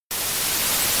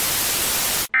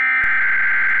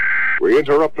We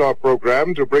interrupt our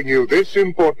program to bring you this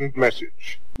important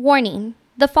message. Warning.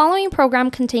 The following program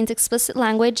contains explicit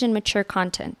language and mature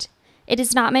content. It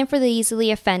is not meant for the easily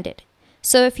offended.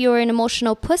 So if you are an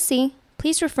emotional pussy,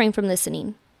 please refrain from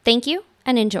listening. Thank you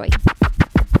and enjoy.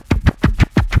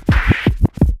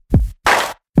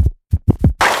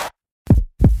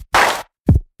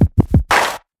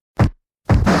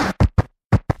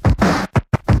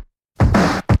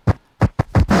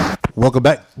 Welcome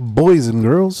back, boys and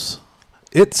girls.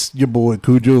 It's your boy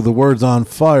Cujo, the Words on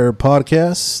Fire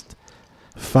podcast.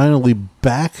 Finally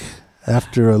back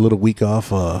after a little week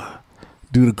off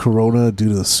due to Corona, due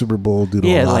to the Super Bowl, due to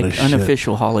a lot of shit.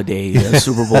 Unofficial holiday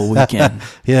Super Bowl weekend.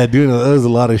 Yeah, there was a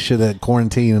lot of shit at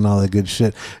quarantine and all that good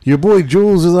shit. Your boy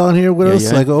Jules is on here with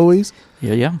us, like always.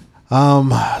 Yeah.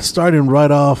 Starting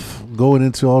right off, going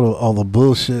into all the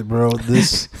bullshit, bro.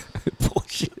 This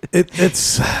bullshit.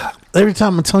 It's every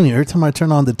time I'm telling you, every time I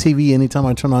turn on the TV, anytime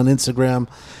I turn on Instagram,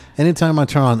 anytime I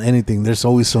turn on anything, there's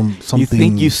always something. You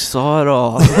think you saw it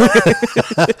all?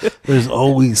 There's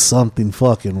always something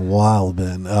fucking wild,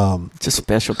 man. It's a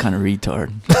special kind of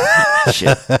retard.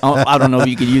 Shit. I don't know if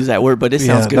you could use that word, but it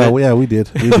sounds good. Yeah, we did.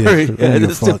 We did.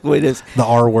 That's the way it is. The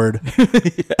R word.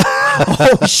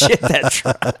 Oh, shit, that's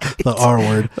right. The R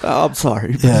word. Oh, I'm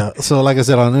sorry. Yeah. So, like I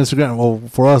said, on Instagram, well,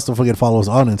 for us, don't forget to follow us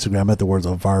on Instagram at the Words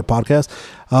on Fire podcast.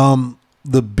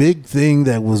 The big thing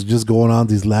that was just going on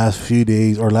these last few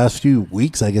days or last few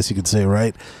weeks, I guess you could say,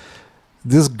 right?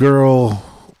 This girl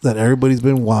that everybody's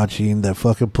been watching that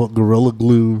fucking put Gorilla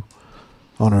Glue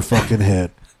on her fucking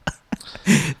head.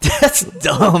 That's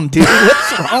dumb, dude.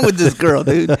 What's wrong with this girl,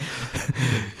 dude?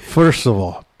 First of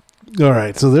all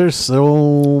right, so there's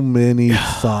so many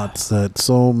thoughts,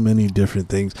 so many different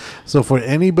things. So for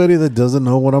anybody that doesn't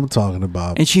know what I'm talking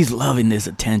about, and she's loving this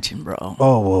attention, bro.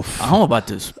 Oh well, I'm about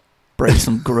to spray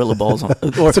some gorilla balls on,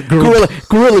 or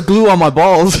gorilla glue on my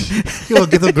balls. You want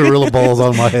to get the gorilla balls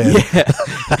on my head? Yeah,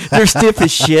 they're stiff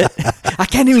as shit. I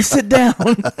can't even sit down.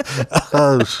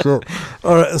 Oh shit!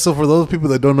 All right, so for those people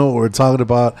that don't know what we're talking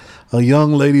about, a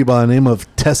young lady by the name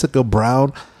of Tessica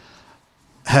Brown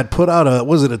had put out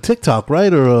a TikTok,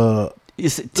 right? Or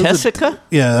is it Tessica?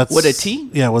 Yeah, that's with a T.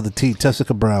 Yeah, with a T.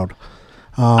 Tessica Brown.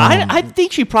 I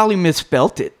think she probably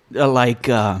misspelt it. No,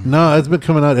 it's been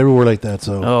coming out everywhere like that.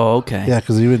 So. Oh, okay. Yeah,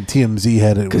 because even TMZ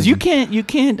had it. Because you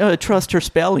can't trust her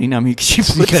spelling. I mean,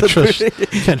 you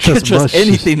can't trust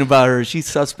anything about her. She's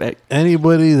suspect.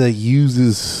 Anybody that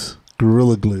uses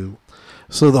Gorilla Glue.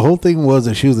 So the whole thing was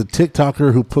that she was a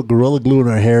TikToker who put Gorilla Glue in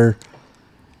her hair.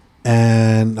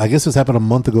 And I guess this happened a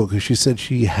month ago because she said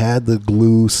she had the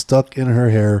glue stuck in her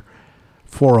hair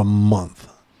for a month.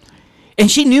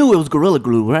 And she knew it was Gorilla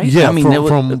Glue, right? Yeah, I mean,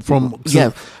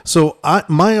 So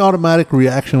my automatic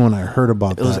reaction when I heard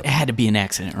about it had to be an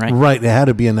accident, right? Right, it had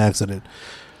to be an accident.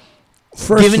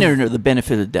 Giving her the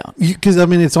benefit of the doubt. Because,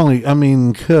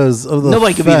 because of the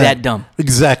nobody could be that dumb.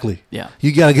 Exactly. Yeah.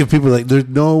 You got to give people, there's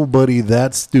nobody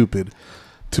that stupid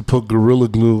to put Gorilla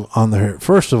Glue on their hair.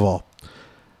 First of all,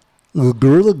 the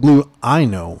Gorilla Glue I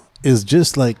know is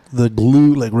just like the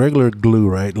glue, like regular glue,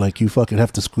 right? Like you fucking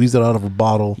have to squeeze it out of a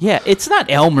bottle. Yeah, it's not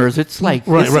Elmer's. It's like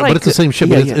right, but it's the same shit.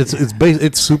 But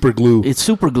it's super glue. It's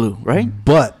super glue, right?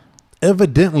 But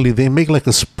evidently they make like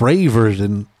a spray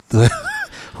version.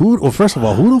 First of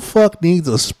all, who the fuck needs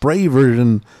a spray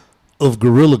version of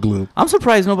Gorilla Glue? I'm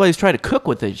surprised nobody's tried to cook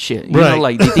with that shit. You know,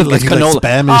 like they think like it's canola. Like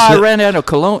spam and I shit. ran out of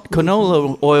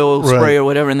canola oil spray or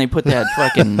whatever, and they put that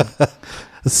fucking.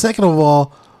 Second of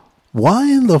all, why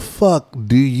in the fuck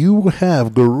do you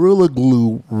have Gorilla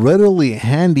Glue readily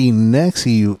handy next to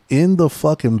you in the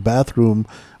fucking bathroom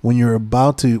when you're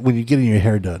getting your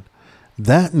hair done?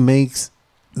 That makes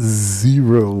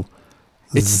zero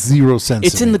sense.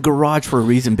 It's in the garage for a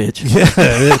reason, bitch.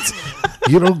 Yeah,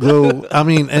 you don't go. I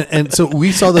mean, and so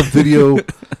we saw the video,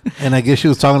 and I guess she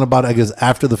was talking about,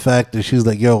 after the fact, that she was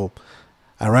like, "Yo,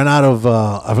 I ran out of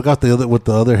I forgot what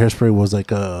the other hairspray was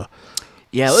like."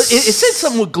 Yeah, it said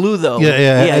something with glue though.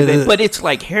 Yeah, but it's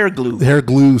like hair glue. Hair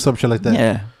glue, some shit like that.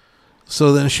 Yeah.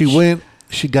 So then she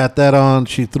got that on,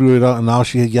 she threw it on, and now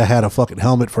she had a fucking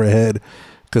helmet for her head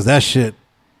because that shit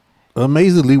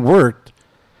amazingly worked,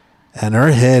 and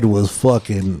her head was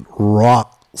fucking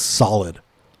rock solid.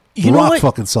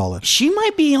 Fucking solid. She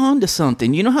might be onto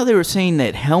something. You know how they were saying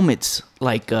that helmets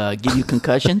give you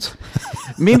concussions?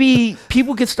 Maybe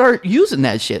people could start using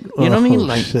that shit. You know what I mean?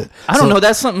 Like, shit. I don't know.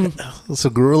 That's something. So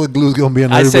Gorilla Glue's gonna be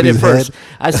on everybody's head.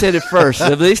 I said it first.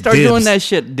 If they start doing that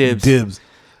shit, dibs.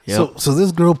 Yep. So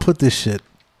this girl put this shit,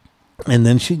 and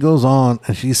then she goes on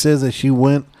and she says that she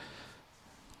went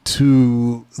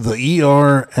to the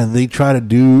ER, and they try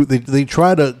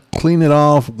to clean it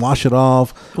off, wash it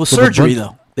off. Well, surgery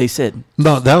though, they said.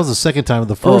 No, that was the second time.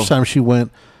 The first time she was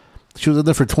in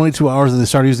there for 22 hours, and they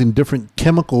started using different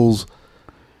chemicals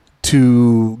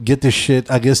to get this shit,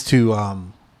 I guess, to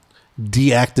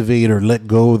deactivate or let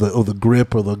go of the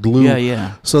grip or the glue.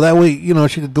 Yeah. So that way,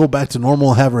 she could go back to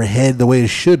normal, have her head the way it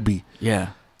should be. Yeah.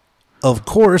 Of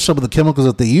course, some of the chemicals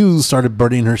that they used started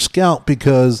burning her scalp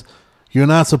because you're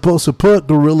not supposed to put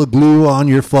Gorilla Glue on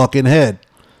your fucking head,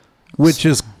 which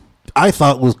I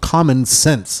thought was common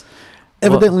sense.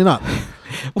 Evidently not.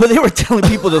 Well, they were telling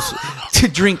people to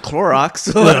drink Clorox,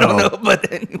 so I don't know.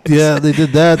 But anyways. Yeah, they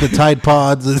did that. The Tide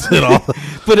Pods and all.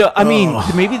 But I mean,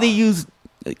 maybe they used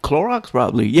Clorox.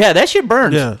 Probably. Yeah, that shit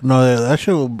burns. Yeah, no,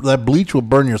 that bleach will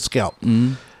burn your scalp.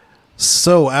 Mm-hmm.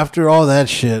 So after all that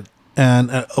shit,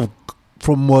 and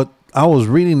from what I was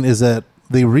reading, is that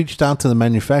they reached out to the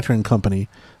manufacturing company.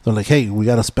 They're like, "Hey, we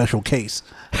got a special case."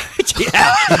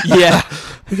 yeah.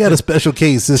 We got a special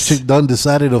case. This chick done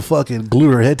decided to fucking glue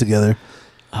her head together.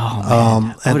 Oh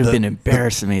man, that would have been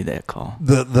embarrassing me, that call.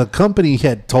 The company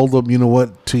had told them, you know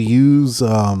what, to use. We're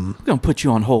gonna put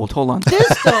you on hold. Hold on,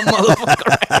 this dumb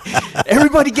motherfucker. Right?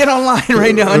 Everybody, get online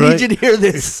right now. I need you to hear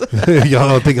this. Y'all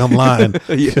don't think I'm lying.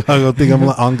 Y'all don't think I'm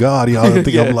lying. On God, y'all don't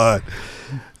think I'm lying.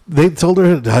 They told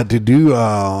her to do.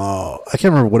 I can't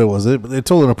remember what it was. They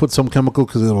told her to put some chemical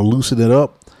because it'll loosen it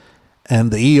up.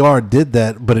 And the ER did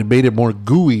that, but it made it more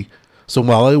gooey. So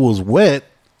while it was wet,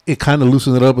 it kind of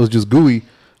loosened it up. It was just gooey,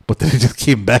 but then it just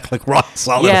came back like rock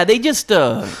solid. Yeah, they just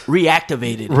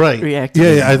reactivated it. Right.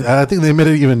 Reactivated Yeah, I think they made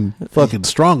it even fucking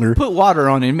stronger. Put water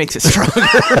on it, it makes it stronger.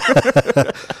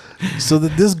 So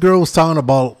that this girl was talking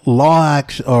about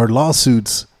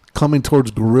lawsuits coming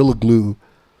towards Gorilla Glue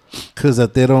because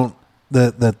that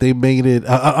they made it.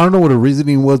 I don't know what her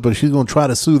reasoning was, but she's gonna try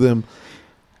to sue them.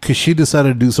 Because she decided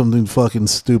to do something fucking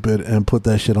stupid and put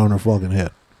that shit on her fucking head.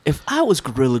 If I was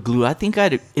Gorilla Glue, I think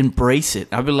I'd embrace it.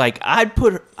 I'd be like,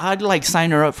 I'd like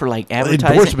sign her up for like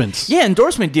advertising. Endorsements. Yeah,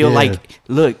 endorsement deal. Yeah. Like,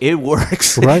 look, it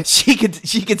works. Right. she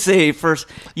could say first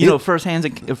hand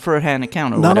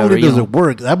account or Not whatever. only does it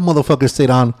work, that motherfucker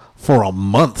stayed on for a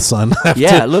month, son.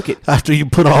 After you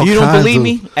put all you don't believe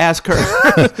me? Ask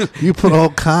her. You put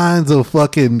all kinds of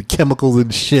fucking chemicals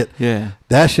and shit. Yeah.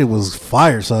 That shit was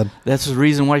fire, son. That's the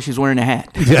reason why she's wearing a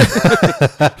hat. Yeah.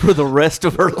 For the rest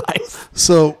of her life.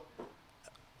 So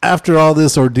after all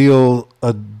this ordeal,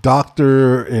 a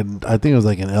doctor I think it was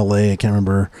like in LA, I can't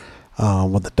remember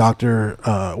what the doctor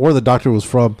where the doctor was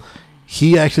from.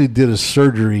 He actually did a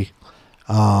surgery.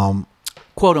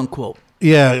 Quote unquote.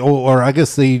 Yeah, or I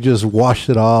guess they just washed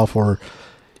it off, or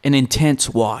an intense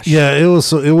wash. Yeah, it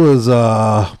was.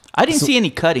 I didn't see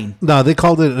any cutting. No, they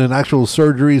called it an actual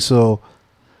surgery. So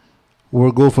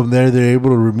we'll go from there. They're able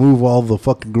to remove all the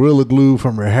fucking Gorilla Glue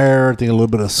from her hair. I think a little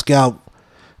bit of scalp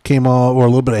came off, or a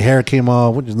little bit of hair came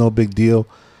off, which is no big deal.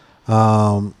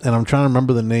 And I'm trying to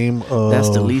remember the name of. That's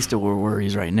the least of our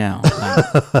worries right now.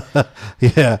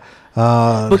 Yeah.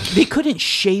 But they couldn't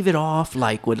shave it off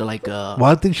like with like a. Well,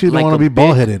 I think she didn't want to be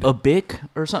bald headed. A bic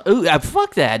or something. Ooh,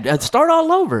 fuck that. Start all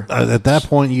over. At that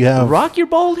point, you have rock your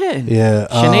bald head. Yeah.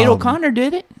 Sinead O'Connor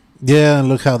did it. Yeah, and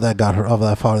look how that got her. Of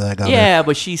that far that got her. Yeah,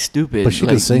 but she's stupid. But she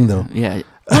could sing though. Yeah.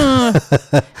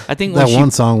 I think that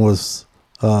one song was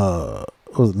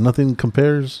Nothing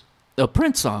Compares. A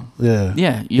Prince song. Yeah.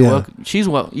 Yeah. She's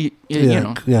you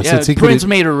know. Yeah. Since Prince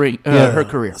made her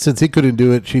career. Since he couldn't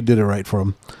do it, she did it right for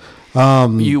him.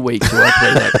 You wait till I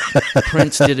play that.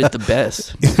 Prince did it the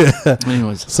best. Yeah.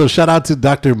 Anyways. So shout out to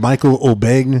Dr. Michael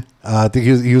Obeng. I think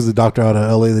he was the doctor out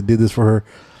of LA that did this for her.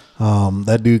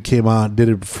 That dude came out, did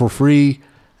it for free,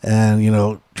 and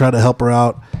tried to help her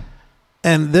out.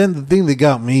 And then the thing that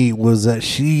got me was that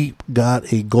she got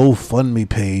a GoFundMe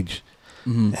page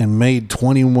and made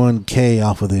 $21,000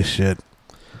 off of this shit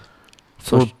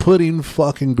for putting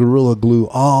fucking Gorilla Glue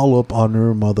all up on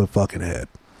her motherfucking head.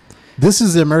 This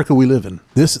is the America we live in.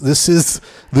 This is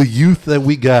the youth that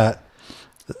we got,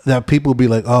 that people be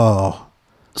like, oh.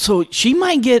 So she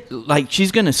might get,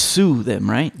 she's going to sue them,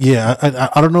 right? Yeah,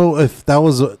 I don't know if that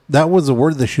was a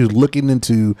word that she was looking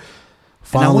into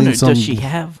filing. And I wonder, does she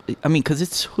have, because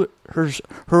it's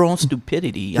her own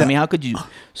stupidity. Yeah. How could you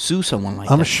sue someone like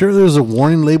that? I'm sure there's a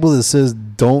warning label that says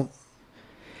don't.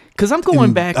 Because I'm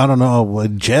going back. I don't know,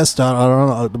 jest, I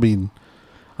don't know,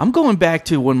 I'm going back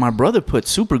to when my brother put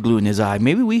super glue in his eye.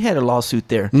 Maybe we had a lawsuit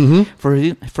there for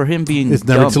him being it's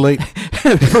dumb. Never too late.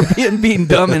 For being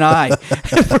dumb and high.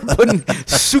 For putting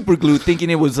super glue,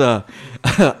 thinking it was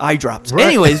eye drops. Right.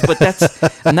 Anyways, but that's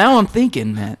now I'm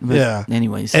thinking that. But yeah.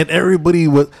 Anyways, and everybody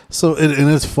was and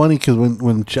it's funny because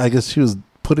when I guess she was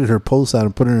putting her posts out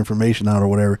and putting her information out or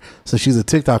whatever. So she's a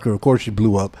TikToker. Of course, she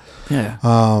blew up. Yeah.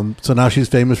 So now she's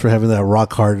famous for having that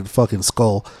rock hard fucking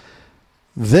skull.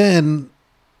 Then,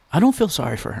 I don't feel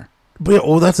sorry for her. but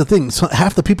well, that's the thing. So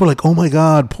half the people are like, "Oh my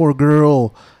god, poor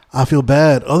girl. I feel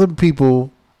bad." Other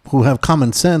people who have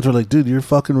common sense are like, "Dude, you're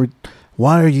fucking.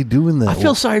 Why are you doing that?" I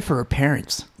feel sorry for her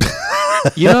parents.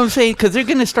 You know what I'm saying? Because they're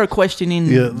gonna start questioning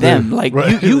them. they're- Like,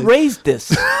 right. you raised this.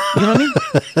 You know what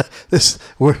I mean? This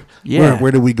where Yeah.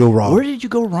 where did we go wrong? Where did you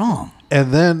go wrong?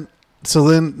 And then, so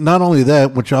then, not only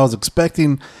that, which I was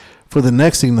expecting for the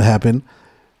next thing to happen,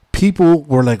 people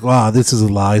were like, "Wow, this is a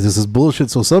lie. This is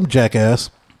bullshit." So some jackass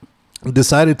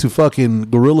decided to fucking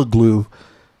Gorilla Glue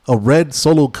a red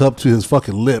Solo cup to his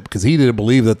fucking lip because he didn't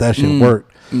believe that shit worked.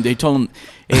 And they told him,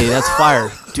 "Hey, that's fire.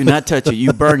 Do not touch it.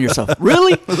 You burn yourself."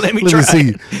 Really? Let me Let try. me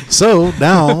see. So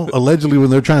now, allegedly, when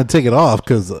they're trying to take it off,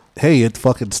 because hey, it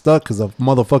fucking stuck because the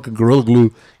motherfucking Gorilla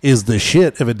Glue is the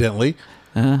shit. Evidently,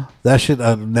 that shit.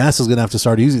 NASA's gonna have to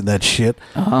start using that shit.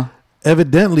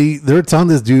 Evidently, they're telling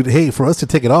this dude, "Hey, for us to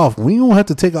take it off, we don't have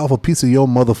to take off a piece of your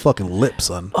motherfucking lip,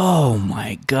 son." Oh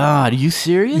my God! Are you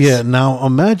serious? Yeah. Now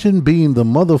imagine being the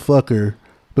motherfucker.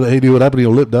 But hey, dude, what happened to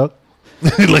your lip, dog?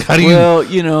 Like, how do you? Well,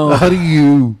 you know, How do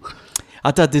you?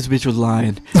 I thought this bitch was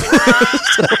lying.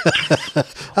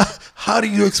 How do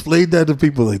you explain that to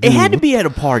people? Like, It had to be at a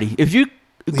party. If you're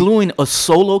gluing a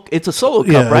Solo, it's a Solo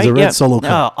cup, Yeah, it's right? a red Solo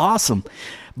cup. Oh, awesome.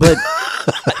 But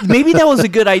maybe that was a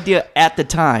good idea at the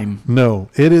time. No,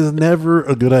 it is never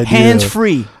a good idea. Hands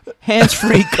free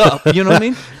cup. You know what I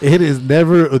mean? It is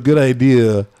never a good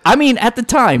idea. I mean, at the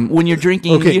time when you're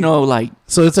drinking, Okay. you know, like,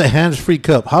 So it's a hands-free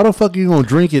cup. How the fuck are you gonna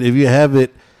drink it if you have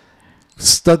it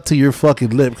stuck to your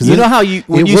fucking lip? you know how you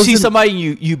when it you see wasn't- somebody,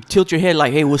 you tilt your head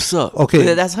like, "Hey, what's up?"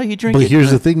 Okay, That's how you drink But it.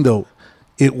 here's the thing, though,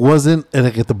 it wasn't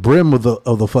like at the brim of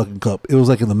the fucking cup. It was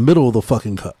like in the middle of the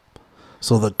fucking cup.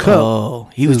 So the cup. Oh,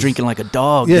 he was is- drinking like a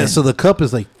dog. Yeah. then. So the cup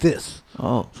is like this.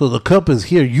 Oh. So the cup is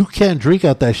here. You can't drink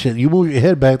out that shit. You move your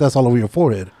head back. That's all over your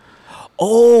forehead.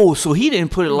 Oh, so he didn't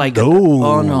put it like. No.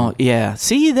 Oh no. Yeah.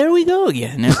 See, there we go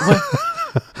again.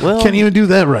 Well, Can't even do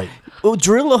that right. well,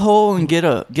 drill a hole and get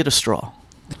a straw.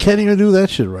 Can't even do that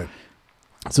shit right.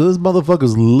 So this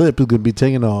motherfucker's lip is gonna be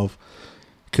taken off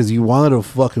because you wanted to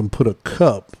fucking put a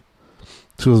cup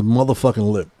to his motherfucking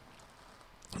lip.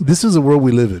 This is the world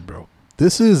we live in, bro.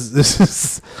 This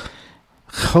is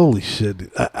holy shit.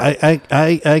 Dude.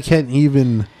 I can't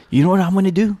even You know what I'm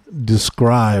gonna do?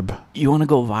 describe. You want to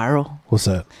go viral? What's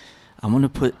that? I'm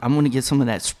gonna get some of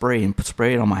that spray and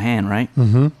spray it on my hand, right?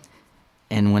 Mm-hmm.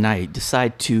 And when I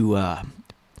decide to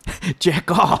jack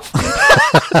off,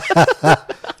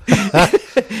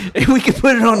 and we can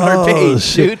put it on our page,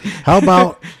 shit. dude. How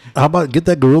about get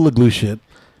that Gorilla Glue shit,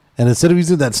 and instead of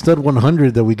using that Stud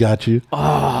 100 that we got you,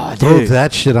 Oh, throw dude.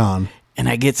 that shit on. And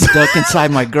I get stuck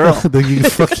inside my girl. Then you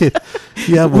fucking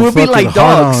you have a We'll be fucking like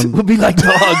dogs. hard-on. We'll be like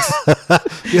dogs.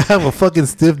 You have a fucking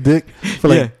stiff dick for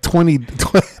like Yeah. 20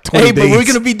 Hey, days. but we're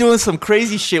gonna be doing some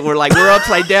crazy shit. We're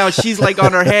upside down. She's like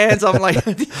on her hands. I'm like,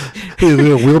 Hey,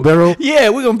 we a wheelbarrow. yeah,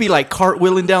 we're gonna be like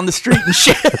cartwheeling down the street and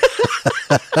shit.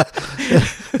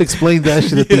 Explain that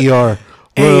shit at the ER.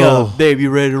 Hey, Well, babe, you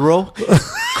ready to roll?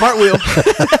 Cartwheel.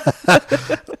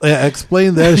 yeah,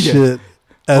 explain that shit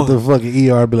at the fucking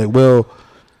ER. Be like, well,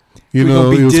 you We're know,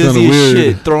 gonna it be was kind of dizzy as weird.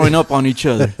 shit, throwing up on each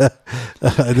other.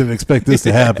 I didn't expect this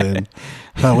to happen.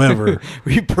 However,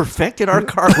 We perfected our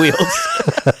cartwheels.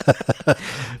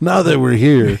 now that we're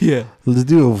here, Yeah. let's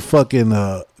do a fucking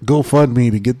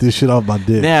GoFundMe to get this shit off my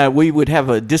dick. Yeah, we would have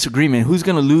a disagreement. Who's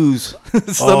gonna lose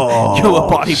some a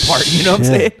body part? You know what I'm shit.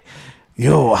 saying?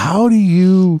 Yo, how do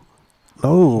you?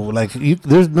 No, like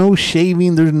there's no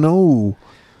shaving. There's no.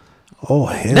 Oh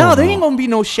hell No, there ain't gonna be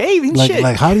no shaving like shit.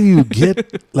 like how do you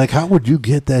get like how would you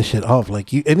get that shit off?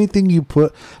 Like you anything you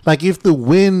put like if the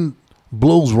wind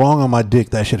blows wrong on my dick,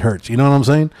 that shit hurts. You know what I'm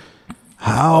saying?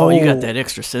 How Oh, you got that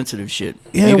extra sensitive shit.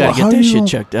 Yeah, you well, gotta how get that do you shit know-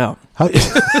 checked out. How,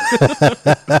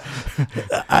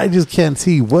 I just can't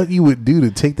see what you would do to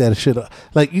take that shit off.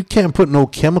 Like you can't put no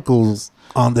chemicals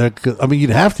on there. I mean, you'd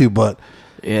have to, but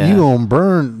Yeah. you gonna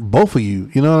burn both of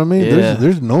you. You know what I mean? Yeah.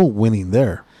 There's no winning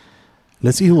there.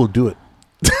 Let's see who will do it.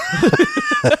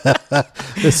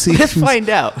 Let's see. Let's who's- find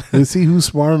out. Let's see who's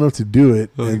smart enough to do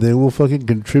it, and then we'll fucking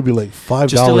contribute like $5.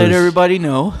 Just to let everybody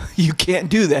know, you can't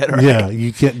do that, right? Yeah,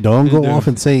 you can't. Don't go off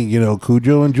and say,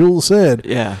 Cujo and Jules said,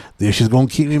 Yeah. this shit's gonna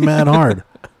keep me mad hard.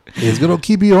 It's gonna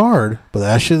keep you hard, but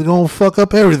that shit's gonna fuck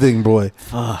up everything, boy.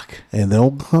 Fuck. And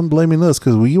they'll come blaming us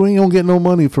because you ain't gonna get no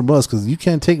money from us because you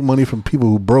can't take money from people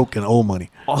who broke and owe money.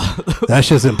 That's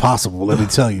just impossible. Let me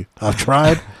tell you, I've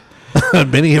tried.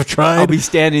 Many have tried. I'll be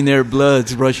standing there,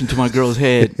 blood's rushing to my girl's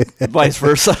head, vice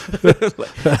versa.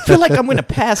 I feel like I'm going to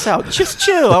pass out. Just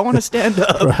chill. I want to stand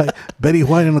up. Right. Betty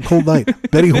White on a cold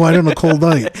night. Betty White on a cold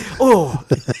night. Oh.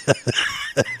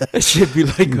 That should be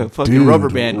like a fucking Dude, rubber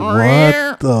band.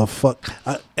 What the fuck?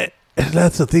 And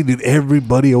that's the thing, dude.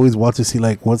 Everybody always wants to see,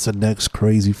 like, what's the next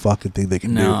crazy fucking thing they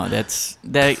can do. No,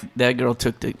 that girl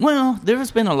took the... Well,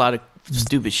 there's been a lot of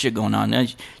stupid shit going on.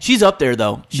 She's up there,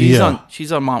 though. She's on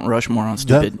Mount Rushmore on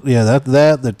stupid.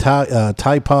 The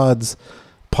Tide Pods,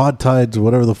 Pod Tides,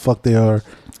 whatever the fuck they are.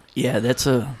 Yeah, that's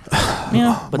a...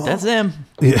 Yeah, but that's them.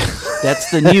 Yeah.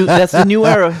 That's the new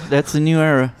era. That's the new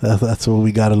era. That's what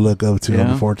we got to look up to,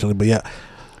 unfortunately. But yeah.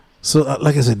 So,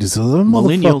 like I said, dude, so the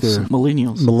millennials.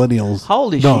 How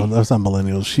old is No, she? that's not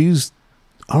millennials.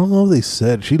 I don't know if they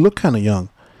said. She looked kind of young.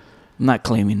 I'm not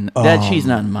claiming that she's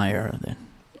not in my era then.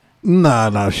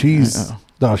 Nah, she's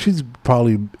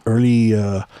probably early.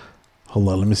 Hold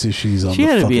on, let me see if she's on. She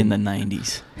had to be in the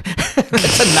 90s.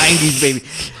 That's a 90s baby.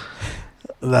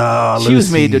 Nah, she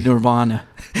was made to Nirvana.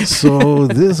 So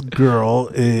this girl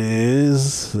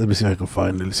is. Let me see if I can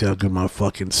find it. Let's see how good my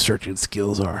fucking searching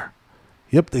skills are.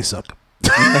 Yep, they suck.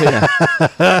 She's in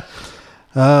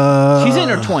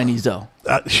her 20s though.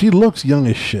 She looks young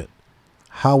as shit.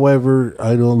 However,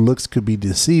 I know looks could be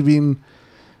deceiving.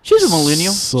 She's a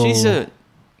millennial. So,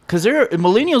 because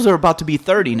millennials are about to be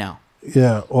 30 now.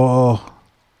 Yeah. Oh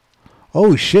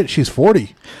shit, she's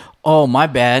 40. Oh, my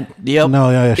bad. Yep.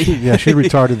 No, she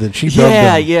retarded then. She dumbed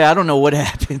them. Yeah. I don't know what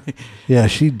happened. Yeah,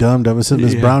 she dumbed them. It said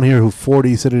Miss Brown here, who's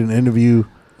 40, said in an interview.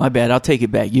 My bad. I'll take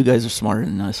it back. You guys are smarter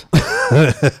than us.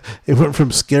 It went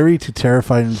from scary to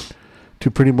terrifying to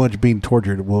pretty much being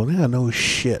tortured. Well, yeah, no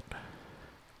shit.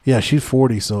 Yeah, she's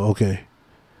 40, so okay.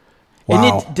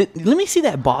 Wow. And let me see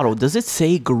that bottle. Does it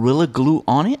say Gorilla Glue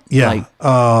on it? Yeah.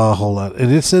 Hold on.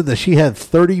 And it said that she had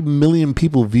 30 million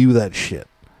people view that shit.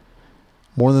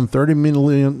 More than 30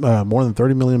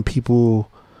 million people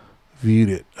viewed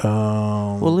it.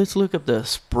 Well, let's look up the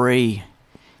spray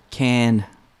can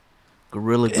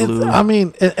Gorilla Glue.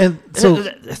 So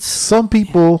some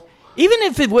people, even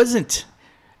if it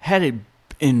had it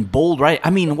in bold, right? I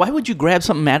mean, why would you grab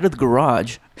something out of the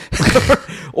garage,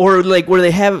 or like where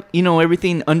they have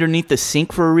everything underneath the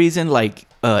sink for a reason, like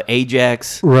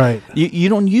Ajax, right? You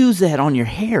don't use that on your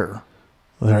hair.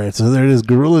 All right, so there it is,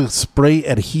 Gorilla Spray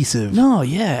Adhesive. No.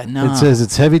 It says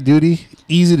it's heavy duty,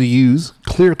 easy to use,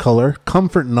 clear color,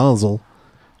 comfort nozzle,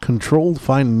 controlled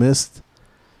fine mist,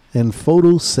 and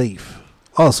photo safe.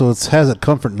 Oh, so it has a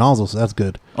comfort nozzle, so that's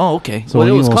good. Oh, okay. So it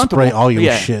was comfortable. Spray all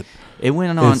your shit. It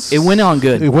went on. It went on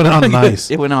good. It went on nice.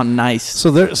 It went on nice.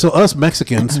 So us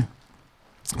Mexicans,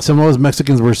 some of us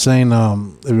Mexicans were saying,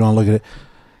 if you want to look at it,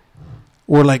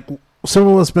 we're like, some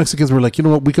of us Mexicans were like, you know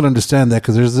what, we can understand that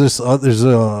because there's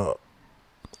a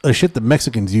shit that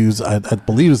Mexicans use. I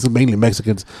believe it's mainly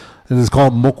Mexicans, and it's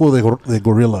called moco de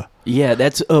gorilla. Yeah,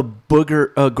 that's a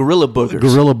gorilla boogers.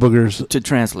 Gorilla boogers to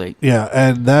translate. Yeah,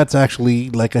 and that's actually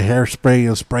like a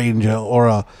hairspray, a spraying gel, or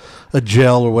a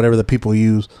gel or whatever that people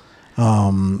use.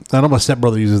 I know my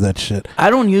stepbrother uses that shit.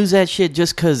 I don't use that shit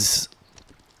just because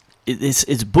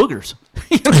it's boogers.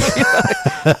 I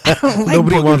don't like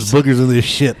Nobody boogers. wants boogers in this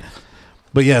shit.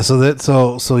 But yeah, some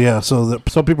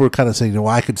people were kind of saying,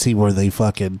 I could see where they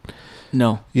fucking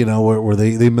where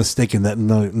they mistaken that.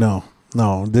 No,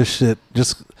 this shit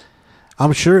just.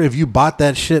 I'm sure if you bought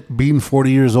that shit being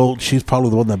 40 years old, she's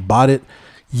probably the one that bought it.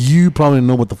 You probably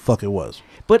know what the fuck it was.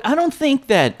 But I don't think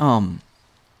that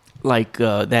what's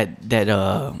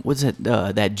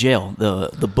that that gel,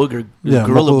 the booger,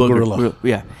 gorilla booger. Gorilla.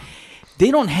 Yeah.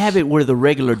 They don't have it where the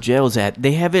regular gel's at.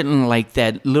 They have it in like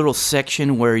that little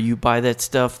section where you buy that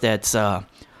stuff that's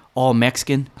all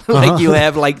Mexican. Like you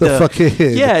have like the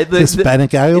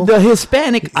Hispanic aisle. The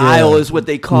Hispanic aisle is what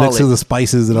they call next it. To the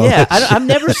spices and all that. Yeah, I've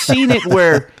never seen it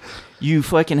where you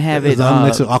fucking have it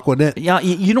next to Aquanet. Yeah,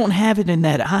 you don't have it in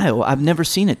that aisle. I've never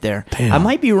seen it there. Damn. I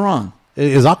might be wrong.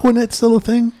 Is Aquanet still a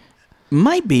thing?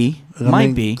 Might be.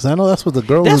 Because I know that's what the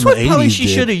girls That's in the 80s what probably she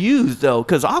did. should have used, though,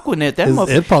 because Aquanet,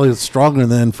 it probably is stronger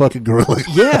than fucking Gorilla.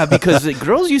 Yeah, because the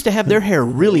girls used to have their hair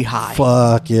really high.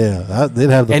 Fuck, yeah. They'd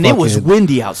have the and it was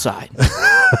windy outside.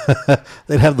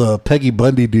 They'd have the Peggy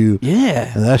Bundy do.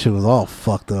 Yeah. And that shit was all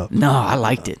fucked up. No, I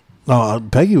liked it. No,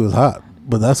 Peggy was hot,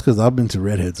 but that's because I've been to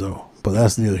redheads, though. But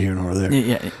that's neither here nor there.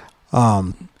 Yeah.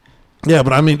 Yeah,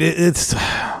 but I mean, it's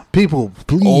people,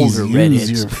 please Older use redheads.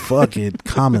 your fucking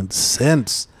common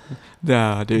sense.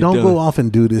 Nah, dude. Don't go off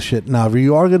and do this shit. Now, if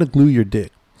you are going to glue your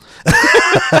dick,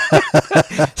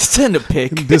 Send a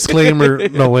pic. Disclaimer.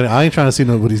 No, wait. I ain't trying to see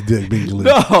nobody's dick being glued.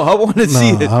 No, I want to see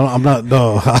it. I'm not.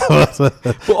 No.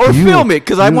 Or film it,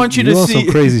 because I want you to on see.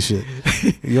 some crazy shit.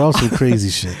 You're on some crazy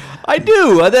shit. I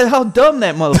do. That's how dumb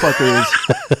that motherfucker is.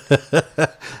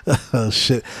 Oh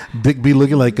shit! Dick be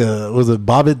looking like was it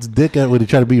Bobbitt's dick when he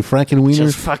tried to be Frankenweenie?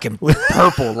 Just fucking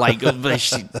purple, like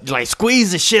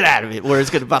squeeze the shit out of it where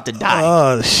it's about to die.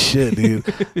 Oh shit, dude!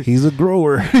 He's a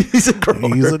grower. He's a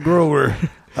grower. He's a grower.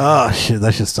 Oh shit!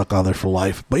 That shit stuck on there for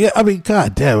life. But yeah, I mean,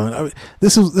 god damn it! I mean,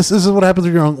 this is what happens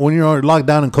when you're locked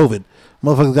down in COVID.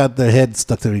 Motherfuckers got their heads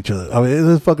stuck to each other. I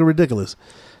mean, it's fucking ridiculous.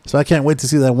 So I can't wait to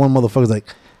see that one motherfucker's like,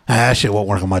 that shit won't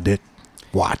work on my dick.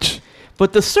 Watch.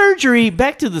 But the surgery,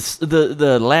 back to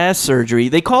the last surgery,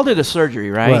 they called it a surgery,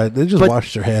 right? Right. They just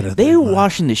washed her head. They were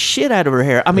washing the shit out of her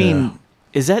hair. I mean,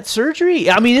 is that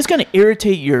surgery? I mean, it's going to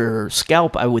irritate your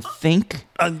scalp, I would think.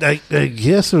 I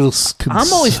guess it's.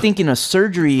 I'm always thinking a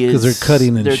surgery is because they're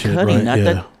cutting and shit, right? Not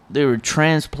that they were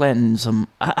transplanting some.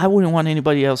 I wouldn't want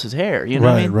anybody else's hair. You know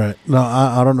what I mean? Right. No,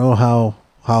 I don't know how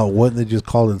what they just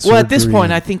called it. Well, at this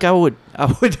point, I think I would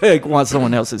like, want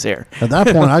someone else's hair. At that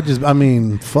point, I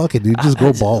mean, fuck it, dude. Just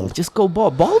go bald. Just go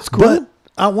bald. Bald's cool. But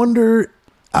I wonder,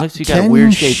 unless you got a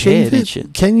weird shaped head and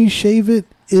shit. Can you shave it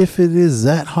if it is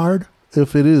that hard?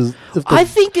 I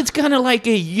think it's kind of like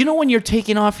when you're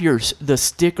taking off the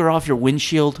sticker off your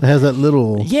windshield. It has that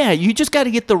little. Yeah, you just got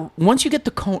to get once you get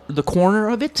the corner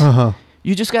of it,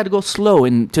 you just got to go slow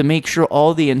and to make sure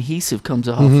all the adhesive comes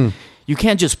off. Mm-hmm. You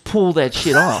can't just pull that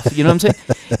shit off. You know what I'm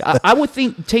saying? I would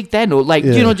take that note, like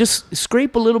just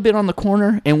scrape a little bit on the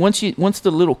corner, and once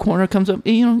the little corner comes up,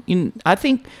 I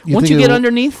think once you get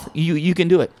underneath, you can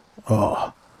do it.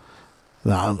 Oh.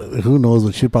 Nah, who knows?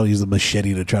 But she'd probably use a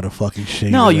machete to try to fucking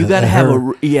shave. No, you got to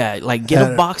have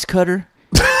get a box cutter.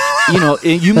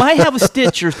 You might have a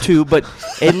stitch or two, but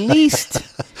at least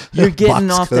you're getting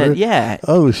box off cutter? that. Yeah.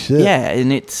 Oh shit. Yeah,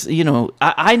 and it's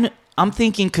I'm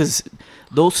thinking because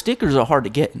those stickers are hard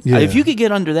to get. Yeah. If you could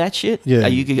get under that shit,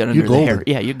 you could get under the hair.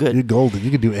 Yeah, you're good. You're golden.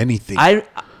 You can do anything. I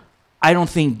don't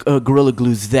think Gorilla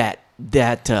Glue's that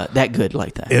good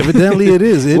like that. Evidently, it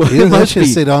is. It that shit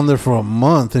stayed on there for a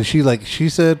month, and she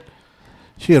said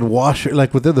she had washed her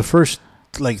within the first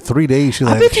 3 days.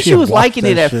 I bet she was liking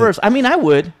it at first. I mean, I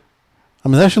would. I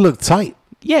mean, that should look tight.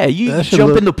 Yeah, you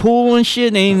jump in the pool and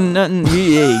shit, ain't nothing.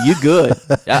 Yeah, you good.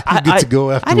 You're good to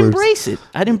go afterwards.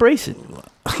 I'd embrace it.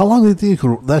 How long do you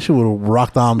think that shit would have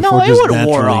rocked on? No, it would have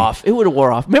wore off. It would have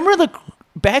wore off. Remember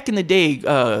back in the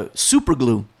day, super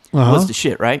glue was the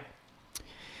shit, right?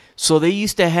 So they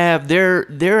used to have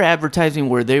their advertising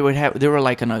where they were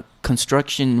like in a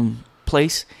construction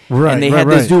place, right? And they had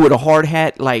this dude with a hard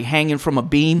hat, like hanging from a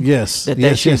beam. Yes,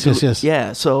 yes.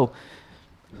 Yeah, so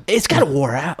it's got to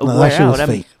wear out. No, that shit was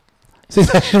fake. See,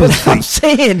 that shit was fake. I'm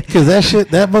saying, because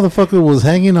that motherfucker was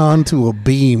hanging on to a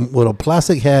beam with a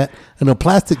plastic hat and a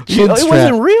plastic chin strap. It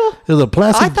wasn't real. It was a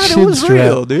plastic. I thought chin it was strap.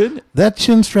 Real, dude. That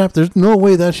chin strap. There's no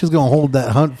way that shit's gonna hold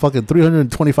that fucking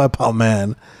 325-pound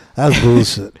man. That's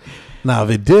bullshit. Now,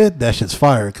 if it did, that shit's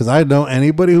fire. Because I know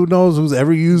anybody who's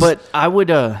ever used. But I would,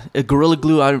 Gorilla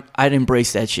Glue, I'd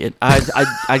embrace that shit.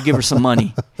 I'd give her some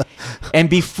money. And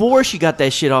before she got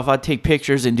that shit off, I'd take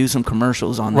pictures and do some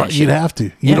commercials on that shit. You'd have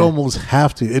to. You'd almost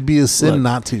have to. It'd be a sin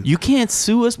not to. You can't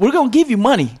sue us. We're going to give you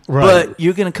money. Right. But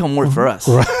you're going to come work for us.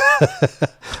 Right.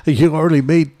 You already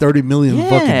made 30 million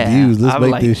fucking views. Let's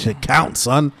make this shit count,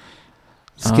 son.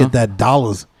 Let's get that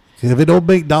dollars. If it don't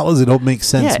make dollars, it don't make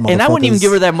sense. Yeah, and I wouldn't even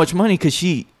give her that much money because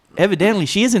she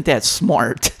isn't that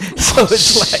smart. So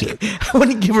it's like I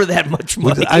wouldn't give her that much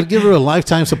money. I'd give her a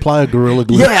lifetime supply of Gorilla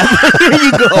Glue. Yeah,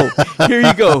 here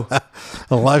you go.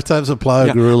 A lifetime supply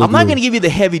of Gorilla Glue. I'm not going to give you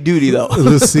the heavy duty though.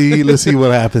 Let's see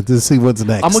what happens. Let's see what's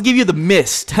next. I'm going to give you the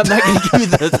mist. I'm not going to give you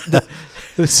the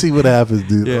Let's see what happens,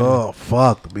 dude. Yeah. Oh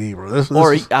fuck me, bro.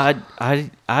 Or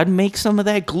I'd make some of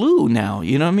that glue now.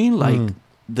 You know what I mean? Like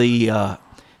the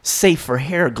safe for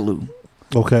hair glue.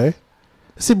 Okay.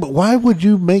 See, but why would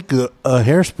you make a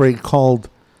hairspray called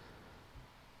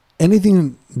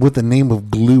anything with the name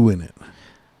of glue in it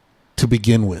to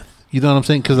begin with? You know what I'm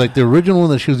saying? Because the original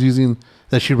one that she was using,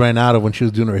 that she ran out of when she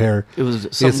was doing her hair,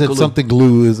 it said something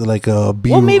glue is like a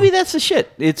beam. Well, maybe that's the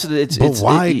shit. But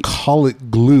why call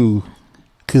it glue?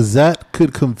 Because that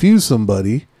could confuse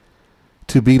somebody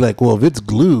to be like, well, if it's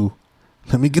glue,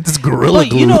 let me get this Gorilla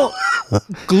Glue. You know,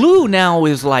 glue now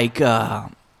is like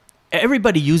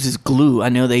everybody uses glue. I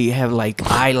know they have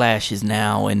eyelashes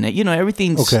now, and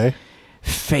everything's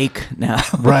fake now.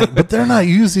 Right, but they're not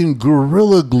using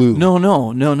Gorilla Glue.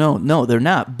 No, they're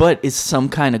not. But it's some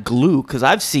kind of glue because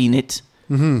I've seen it.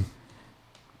 Mm-hmm.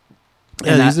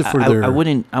 Yeah, And they use it for their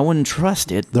I wouldn't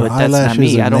trust it, their but that's not eyelashes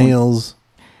me. and I don't. nails.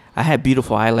 I have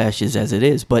beautiful eyelashes as it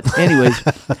is, but anyways,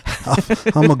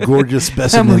 I'm a gorgeous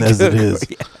specimen as it is.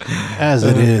 Yeah. As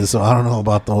it is. So I don't know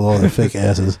about all the fake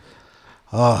asses.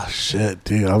 Oh shit,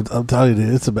 dude! I'm telling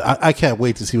you, dude, I can't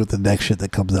wait to see what the next shit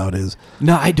that comes out is.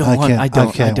 No, I don't want. I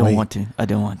don't wait. want to. I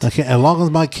don't want to. I can't. As long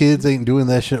as my kids ain't doing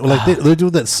that shit, like they're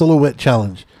doing that silhouette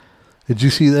challenge. Did you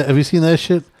see that? Have you seen that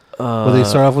shit? Where they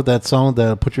start off with that song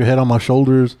that "Put Your Head on My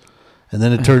Shoulders," and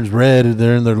then it turns red, and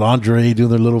they're in their lingerie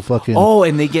doing their little fucking. Oh,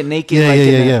 and they get naked. Yeah,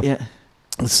 like yeah.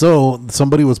 So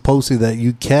somebody was posting that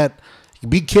you can't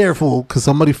be careful because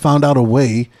somebody found out a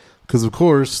way. Because of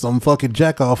course, some fucking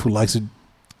jackoff who likes to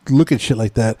look at shit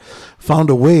like that found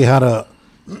a way how to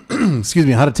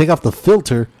how to take off the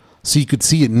filter so you could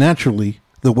see it naturally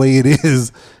the way it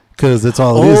is, because that's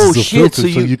all it is. It's a filter,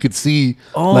 so you could see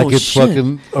like it's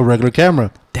fucking a regular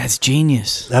camera. That's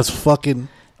genius. That's fucking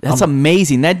That's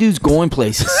amazing. That dude's going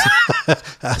places.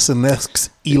 that's the next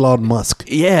Elon Musk.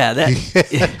 Yeah,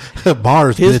 that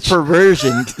Mars, his bitch.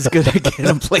 perversion is gonna get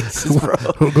him places, bro.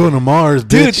 We're going to Mars,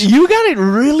 Dude, bitch. you gotta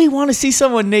really want to see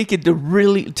someone naked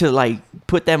to like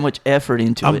put that much effort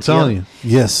into it. I'm telling you,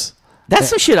 yes. That's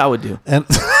some shit I would do. And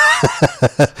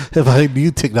if I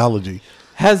knew technology.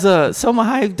 Has Selma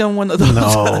Hayek done one of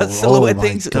those silhouette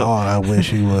things? Oh my God, I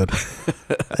wish he would.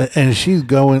 And she's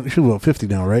about 50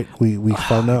 now, right? We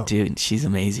found out. Dude, she's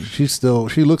amazing.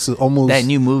 She looks almost That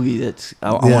new movie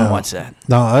I want to watch that.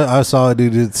 No, I saw it,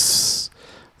 dude. It's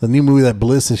the new movie that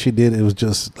Bliss that she did. It was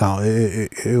just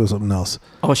it was something else.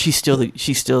 Oh, she's still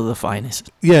the finest.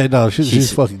 Yeah, no,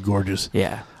 she's fucking gorgeous.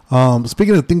 Yeah.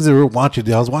 Speaking of things that we're watching,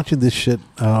 dude, I was watching this shit.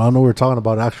 I don't know what we're talking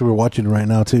about. Actually, we're watching it right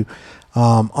now too.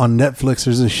 On Netflix,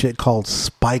 there's this shit called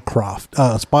Spycraft.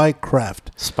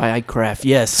 Spycraft,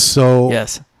 yes. So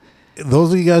yes,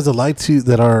 those of you guys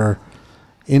that are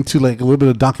into like a little bit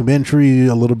of documentary,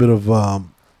 a little bit of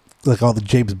like all the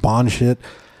James Bond shit.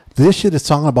 This shit is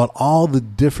talking about all the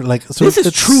different like. So this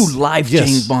is true live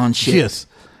James Bond shit. Yes,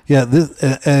 yeah. This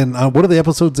and what are the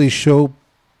episodes they show?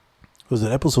 Was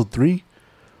it episode 3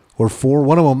 or 4?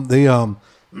 One of them they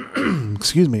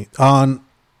excuse me on.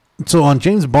 So on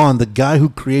James Bond, the guy who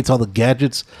creates all the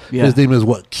gadgets, his name is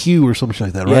what, Q or something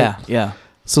like that, right? Yeah, yeah.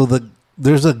 So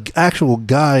there's an actual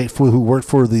guy who worked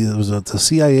for the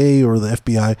CIA or the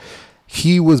FBI.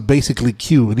 He was basically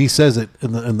Q, and he says it.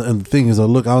 And the thing is,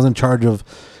 look, I was in charge of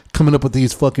coming up with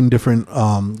these fucking different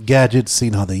gadgets,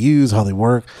 seeing how they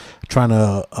work, trying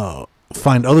to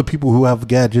find other people who have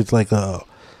gadgets like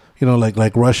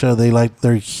like Russia,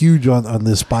 they're huge on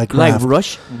this spycraft. Like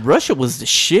Russia was the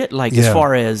shit. Like as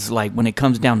far as like when it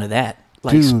comes down to that,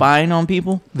 like dude, spying on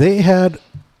people. They had,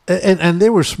 and they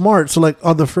were smart. So like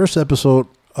on the first episode,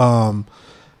 in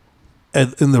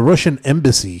the Russian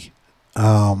embassy,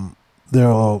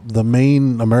 the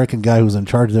main American guy who's in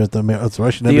charge there at the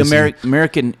Russian embassy, the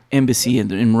American embassy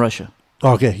in Russia.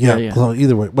 Okay, yeah. So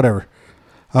either way, whatever.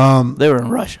 They were in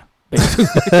Russia.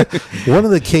 One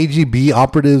of the KGB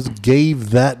operatives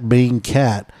gave that main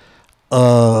cat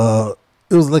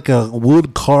it was like a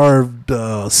wood carved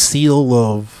seal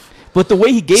of, but the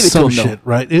way he gave it to him shit, though,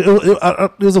 right? It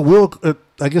was a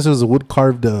I guess it was a wood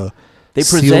carved they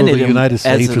presented the him United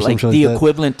States as or something the like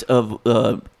equivalent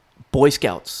of Boy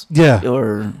Scouts.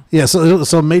 So it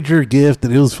was a major gift,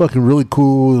 and it was fucking really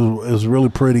cool. It was really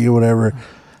pretty or whatever.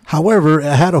 However,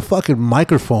 it had a fucking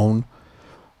microphone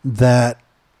that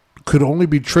could only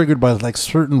be triggered by like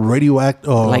certain radioactive,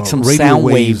 like some radio sound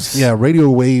waves. Yeah, radio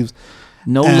waves.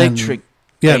 No electric.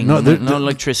 Yeah, thing, no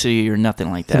electricity or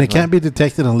nothing like that. And it can't be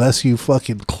detected unless you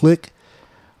fucking click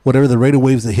whatever the radio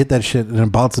waves that hit that shit, and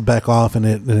it bounces back off, and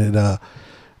it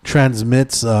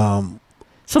transmits some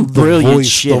brilliant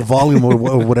shit, the volume or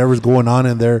whatever's going on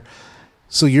in there.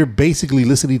 So you're basically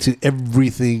listening to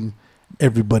everything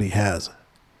everybody has,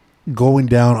 going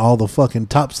down all the fucking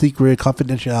top secret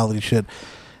confidentiality shit.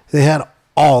 They had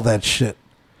all that shit.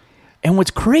 And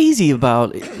what's crazy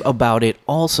about it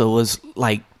also was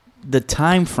like the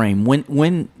time frame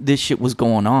when this shit was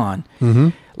going on. Mm-hmm.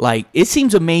 Like it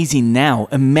seems amazing now.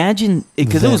 Imagine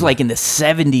because it was like in the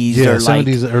 70s or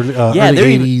 70s, like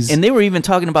early 80s, and they were even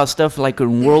talking about stuff like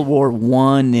in World War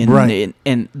I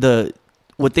and the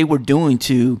what they were doing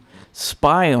to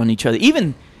spy on each other.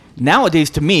 Even nowadays,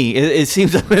 to me, it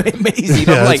seems amazing.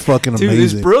 Yeah, I'm like, it's fucking dude,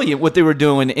 amazing. it's brilliant what they were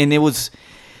doing, and it was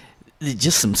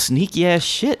just some sneaky ass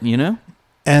shit, you know.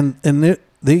 And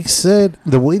they said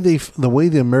the way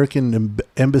the American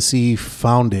embassy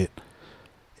found it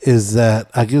is that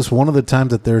I guess one of the times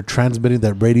that they're transmitting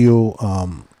that radio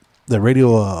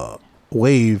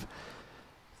wave,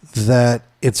 that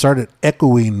it started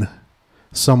echoing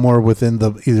somewhere within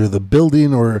either the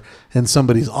building or in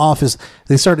somebody's office.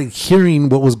 They started hearing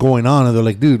what was going on, and they're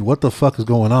like, dude, what the fuck is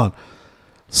going on?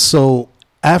 So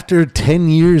after 10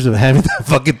 years of having that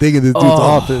fucking thing in this dude's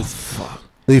office,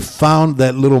 they found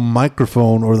that little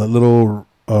microphone or that little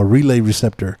relay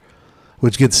receptor,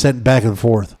 which gets sent back and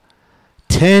forth.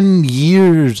 10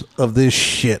 years of this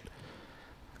shit,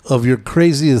 of your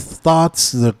craziest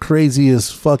thoughts, the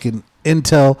craziest fucking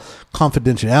intel,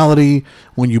 confidentiality,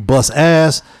 when you bust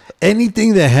ass,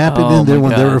 anything that happened in there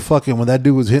when they were fucking, when that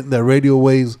dude was hitting that radio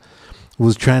waves,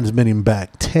 was transmitting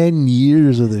back. 10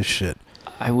 years of this shit.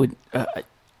 I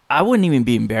wouldn't even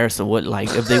be embarrassed of what, like,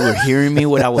 if they were hearing me,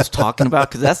 what I was talking about,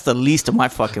 because that's the least of my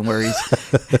fucking worries.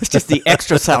 It's just the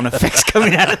extra sound effects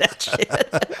coming out of that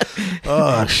shit.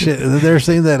 Oh, shit. They're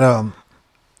saying that,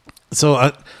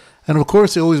 and of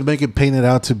course, they always make it painted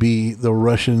out to be the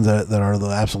Russians that are the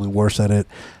absolute worst at it.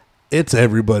 It's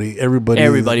everybody. Everybody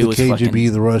the was KGB,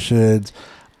 fucking... the Russians,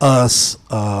 us.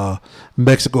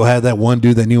 Mexico had that one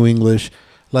dude that knew English.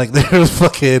 Like, there was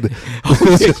fucking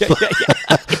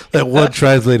that one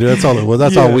translator. That's all it was.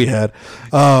 That's all we had.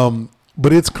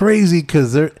 But it's crazy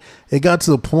because it got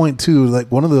to the point too. Like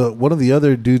one of the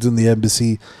other dudes in the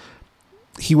embassy,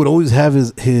 he would always have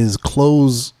his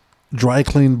clothes dry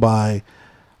cleaned by,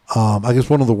 I guess,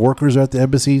 one of the workers at the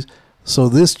embassies. So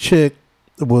this chick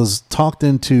was talked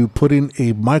into putting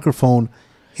a microphone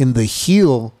in the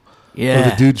heel of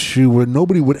the dude's shoe where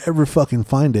nobody would ever fucking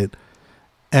find it.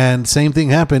 And same thing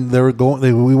happened.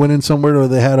 We went in somewhere where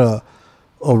they had a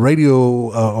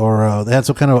radio or they had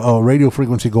some kind of a radio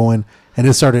frequency going, and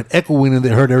it started echoing, and they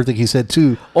heard everything he said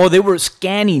too. Oh, they were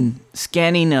scanning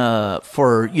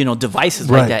for devices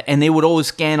like that, and they would always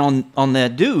scan on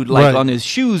that dude, like on his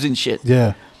shoes and shit.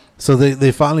 Yeah. So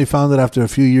they finally found it after a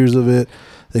few years of it.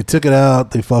 They took it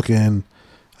out. They fucking.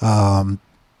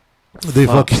 They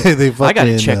fucking. I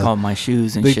gotta check on my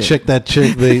shoes and they shit. They checked that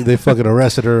chick. They fucking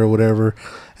arrested her or whatever.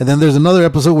 And then there's another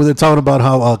episode where they're talking about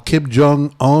how Kim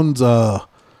Jong Un's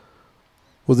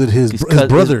was it his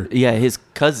brother? His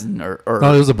cousin or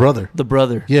no, it was a brother. The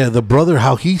brother. Yeah, the brother.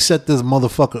 How he set this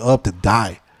motherfucker up to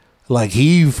die. Like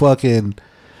he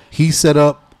set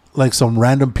up like some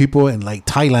random people in like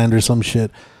Thailand or some shit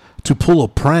to pull a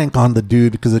prank on the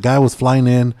dude because the guy was flying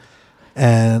in.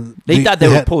 And they thought they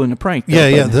were pulling a prank.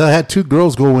 Yeah. They had two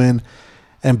girls go in,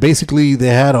 and basically they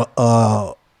had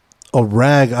a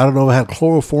rag. I don't know if it had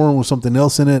chloroform or something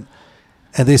else in it.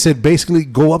 And they said basically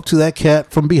go up to that cat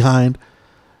from behind,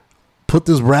 put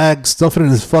this rag, stuff it in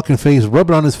his fucking face, rub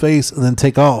it on his face, and then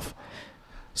take off.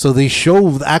 So they show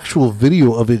the actual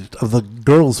video of it, of the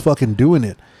girls fucking doing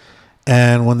it.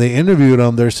 And when they interviewed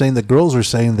them, they're saying the girls are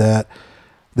saying that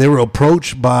they were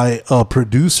approached by a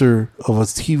producer of a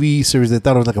TV series. They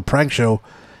thought it was like a prank show,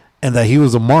 and that he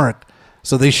was a mark.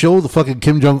 So they showed the fucking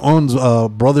Kim Jong Un's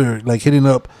brother like hitting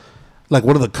up like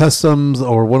one of the customs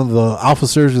or one of the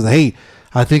officers. Was like, hey,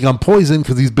 I think I'm poisoned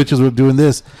because these bitches were doing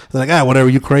this. They're like, whatever,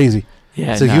 you crazy.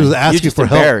 Yeah. So he was asking for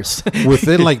help.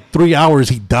 Within like 3 hours,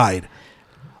 he died.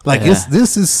 Like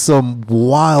this is some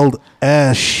wild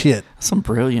ass shit. Some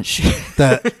brilliant shit.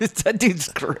 That dude's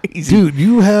crazy. Dude,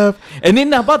 you have. And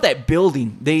then about that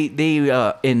building, they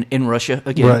in Russia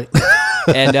again, right?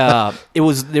 And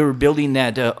they were building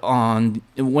that on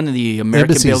one of the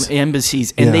American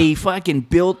embassies, and they fucking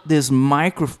built this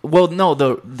microphone. Well, no,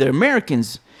 the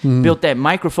Americans built that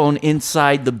microphone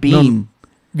inside the beam.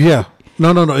 No,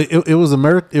 it was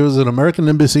It was an American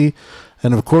embassy.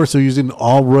 And of course, they're using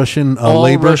all Russian labor.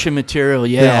 All Russian material,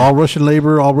 all Russian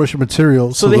labor, all Russian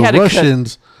material. So they the had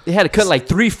Russians, they had to cut like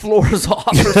 3 floors off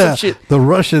or some shit. The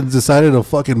Russians decided to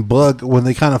fucking bug when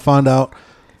they kind of found out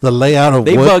the layout of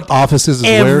what offices is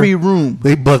where. Every room.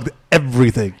 They bugged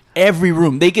everything. Every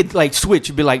room. They could like switch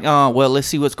and be like, oh, well, let's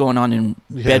see what's going on in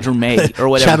bedroom A or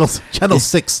whatever. Channel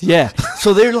 6. Yeah.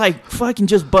 So they're like fucking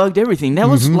just bugged everything. That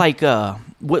was like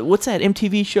what's that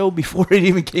MTV show before it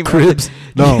even came Cribs?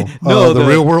 out? No, the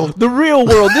Real World. The Real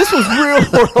World. This was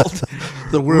Real World.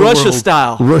 The Real Russia World.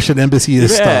 style. Russian embassy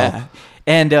style.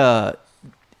 And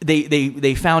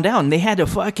they found out, and they had to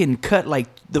fucking cut like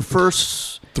the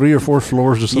first 3 or 4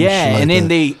 floors or something. Yeah, and then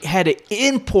they had to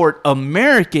import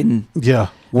American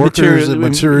workers and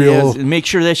material and make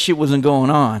sure that shit wasn't going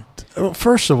on.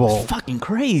 First of all, it's fucking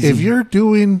crazy. If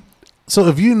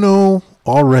you know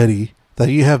already that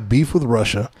you have beef with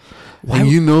Russia, and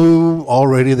you know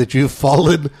already that you've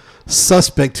fallen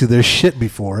suspect to their shit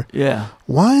before,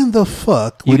 why in the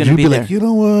fuck would you be like, you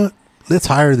know what? Let's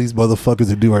hire these motherfuckers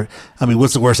to do our. I mean,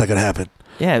 what's the worst that could happen?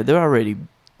 Yeah, they're already.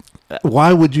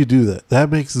 Why would you do that? That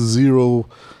makes zero.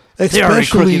 They're already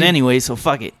crooked anyway, so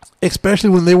fuck it. Especially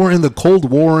when they were in the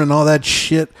Cold War and all that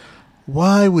shit.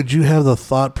 Why would you have the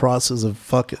thought process of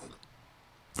fucking,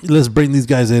 let's bring these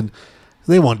guys in?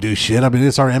 They won't do shit. I mean,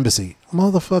 it's our embassy.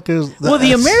 Motherfuckers. Well,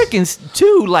 the Americans,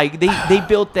 too, like, they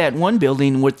built that one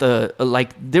building with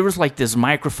there was, like, this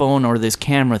microphone or this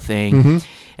camera thing,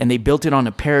 and they built it on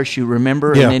a parachute,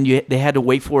 remember? Yeah. And then they had to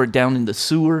wait for it down in the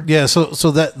sewer. Yeah, so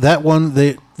that one,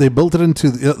 they built it into,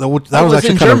 that was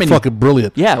actually in kind Germany. of fucking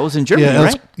brilliant. Yeah, it was in Germany, yeah,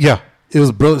 right? It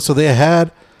was brilliant. So they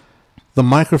had the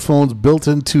microphones built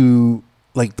into,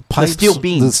 like, the pipes. steel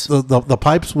beams. The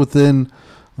pipes within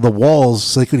the walls,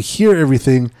 so they could hear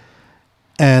everything,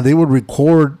 and they would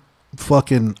record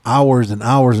fucking hours and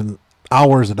hours and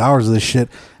hours and hours of this shit,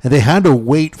 and they had to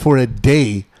wait for a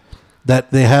day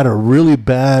that they had a really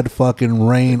bad fucking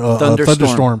rain, a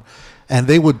thunderstorm, and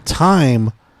they would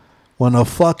time when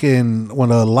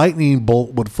a lightning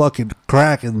bolt would fucking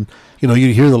crack, and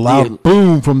you'd hear the loud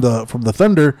boom from the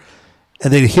thunder,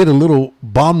 and they'd hit a little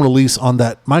bomb release on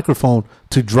that microphone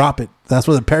to drop it. That's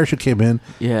where the parachute came in.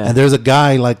 Yeah. And there's a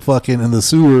guy like fucking in the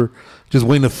sewer just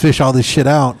waiting to fish all this shit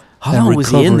out. How long was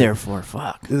he in there for?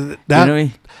 Fuck. That, you know what I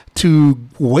mean? To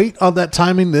wait on that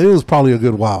timing, it was probably a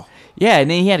good while. Yeah, and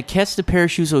then he had to catch the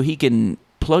parachute so he can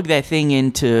plug that thing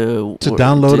into...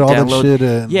 download all that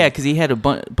shit. Yeah, because he had a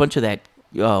bunch of that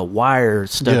wire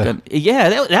stuck Yeah. on...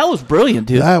 Yeah, that was brilliant,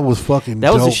 dude. That was fucking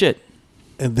That was the dope. shit.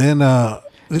 And then...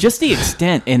 just the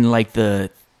extent and, like, the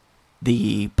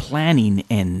planning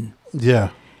and... Yeah.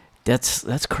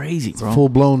 That's crazy, bro. Full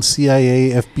blown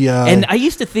CIA, FBI. And I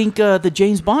used to think the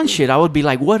James Bond shit, I would be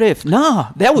like, what if?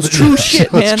 Nah, that was true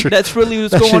shit, man. True. That's really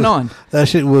what's That going shit- on. That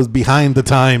shit was behind the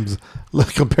times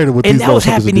compared to what And these that was motherfuckers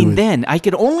are happening doing. then. I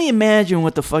could only imagine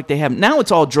what the fuck they have. Now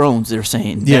it's all drones, they're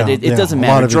saying. Yeah, That it yeah, doesn't a lot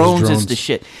matter. of it is Drones is drones. the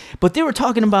shit. But they were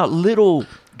talking about little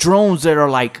drones that are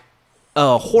like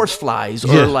horseflies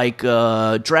or Yeah. like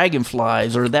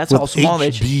dragonflies, or that's With how small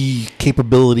that shit. HB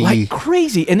capability. Like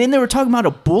crazy. And then they were talking about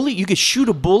a bullet. You could shoot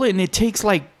a bullet and it takes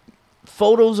like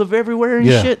photos of everywhere and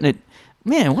Yeah. shit. And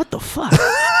man, what the fuck?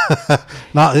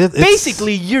 No, it's,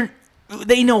 Basically,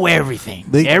 they know everything.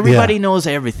 Everybody yeah. knows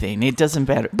everything. It doesn't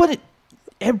matter. But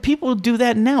people do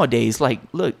that nowadays. Like,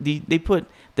 look, they put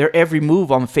their every move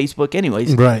on Facebook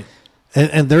anyways. right.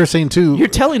 And they're saying too. You're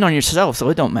telling on yourself, so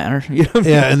it don't matter. You know what I mean?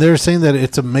 Yeah, and they're saying that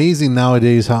it's amazing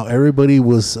nowadays how everybody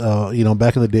was,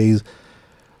 back in the days,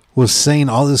 was saying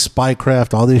all this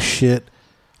spycraft, all this shit.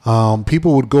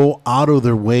 People would go out of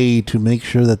their way to make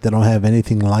sure that they don't have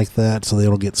anything like that, so they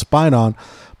don't get spied on.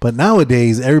 But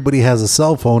nowadays, everybody has a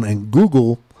cell phone, and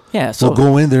Google Yeah, so will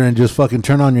go in there and just fucking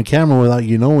turn on your camera without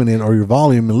you knowing it, or your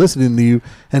volume, and listening to you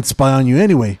and spy on you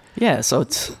anyway. yeah, so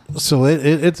it's So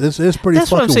it's pretty that's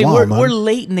what I'm fucking saying. wild, We're man.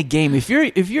 late in the game. If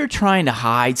you're trying to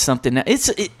hide something,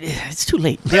 it's too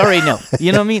late. They already know.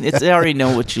 You know what I mean? They already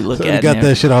know what you look You at. got and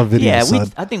that shit on video, Yeah,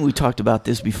 son. I think we talked about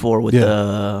this before with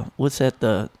Yeah.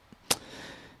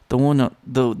 the one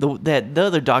the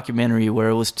other documentary where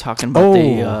it was talking about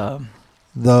I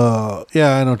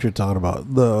know what you're talking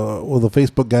about. The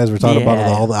Facebook guys were talking about Yeah.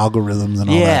 all the algorithms and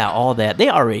all that. yeah, all that. They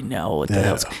already know what the Yeah.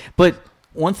 hell's. But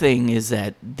one thing is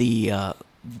that the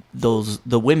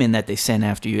women that they send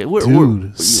after you,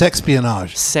 Dude,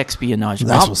 sexpionage. sexpionage.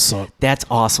 That's what's up. That's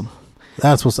awesome.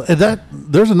 That's what's up. And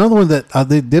there's another one that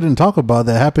they didn't talk about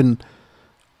that happened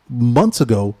months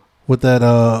ago with that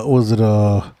was it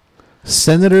a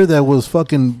senator that was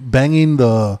fucking banging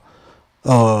the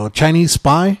Chinese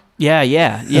spy? Yeah.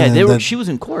 And She was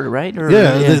in court, right? Or,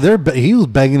 he was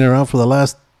banging her around for the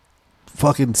last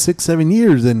fucking 6-7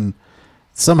 years, and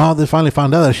somehow they finally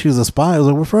found out that she was a spy. I was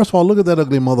like, well, first of all, look at that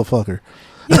ugly motherfucker.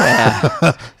 Yeah.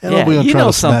 Ain't nobody gonna you try know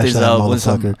to smash something's that up with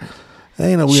motherfucker.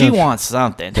 Ain't no- we She gonna- wants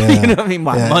something. Yeah. You know what I mean?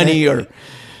 My Yeah. money or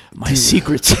my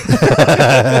secrets.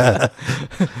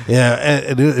 Yeah,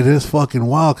 and it is fucking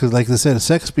wild because, like I said,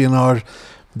 sexpionage.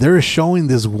 They're showing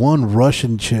this one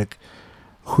Russian chick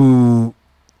who,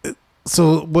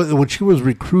 so when she was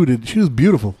recruited, she was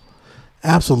beautiful,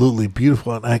 absolutely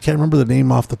beautiful. And I can't remember the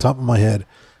name off the top of my head.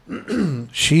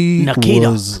 She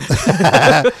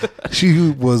Nikita. she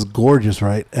was gorgeous,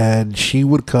 right? And she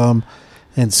would come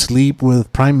and sleep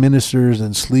with prime ministers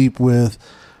and sleep with.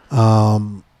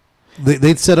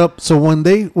 They'd set up so when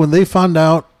they found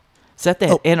out. Is that the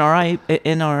NRA? The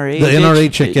bitch?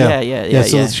 NRA chick, yeah. Yeah.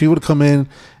 So she would come in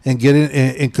and get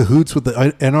in cahoots with the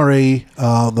NRA,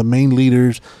 the main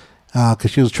leaders,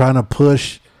 because she was trying to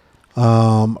push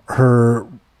her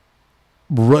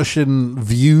Russian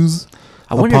views.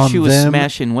 I wonder if upon she was them.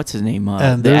 smashing what's his name,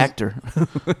 And the there's- actor.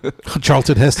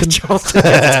 Charlton Heston.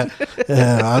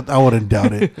 Yeah, I wouldn't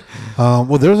doubt it.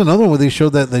 Well, there was another one where they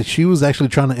showed that she was actually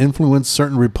trying to influence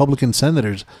certain Republican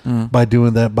senators by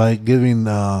doing that, by giving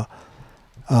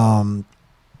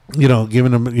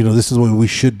giving them, this is the way we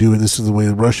should do it. This is the way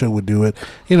Russia would do it,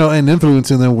 and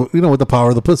influencing them, with the power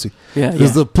of the pussy. Yeah,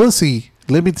 because the pussy,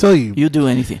 let me tell you, you do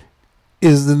anything,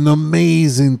 is an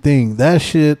amazing thing. That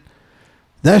shit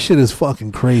is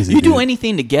fucking crazy. You dude. do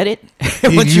anything to get it.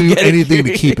 Once you get anything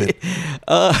to keep it.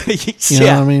 You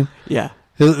know what I mean? Yeah.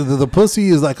 The pussy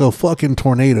is like a fucking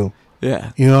tornado.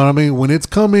 Yeah. You know what I mean? When it's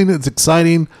coming, it's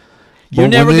exciting. You're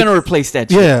never going to replace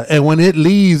that shit. Yeah, and when it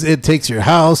leaves, it takes your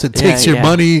house, it takes your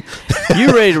money.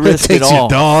 You're ready to risk it takes it all. Your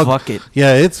dog. Fuck it.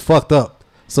 Yeah, it's fucked up.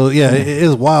 So, yeah, it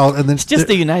is wild. And then it's just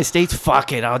the United States.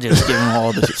 Fuck it. I'll just give them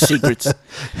all the secrets.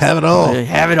 Have it all.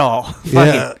 Have it all.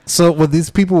 Fuck yeah. it. So when these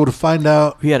people would find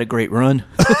out. We had a great run.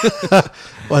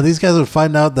 Well, these guys would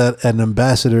find out that an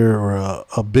ambassador or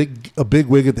a big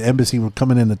wig at the embassy were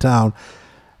coming into town.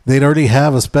 They'd already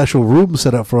have a special room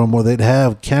set up for them where they'd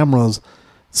have cameras,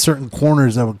 certain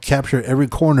corners that would capture every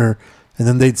corner, and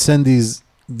then they'd send these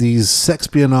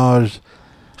sexpionage,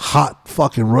 hot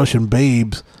fucking Russian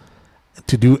babes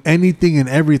to do anything and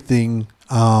everything.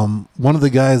 One of the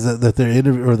guys that they're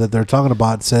interviewing or that they're talking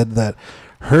about said that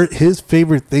his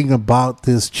favorite thing about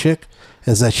this chick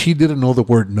is that she didn't know the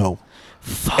word no.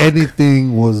 Fuck.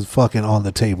 Anything was fucking on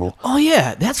the table. Oh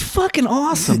yeah, that's fucking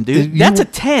awesome, dude. That's a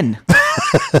 10.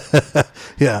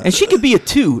 Yeah, and she could be a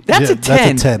 2. That's a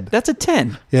 10. That's a 10. That's a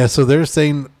 10. Yeah, so they're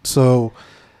saying so.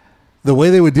 The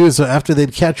way they would do it, so after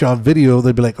they'd catch you on video,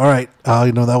 they'd be like, "All right,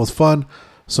 that was fun.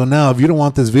 So now, if you don't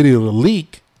want this video to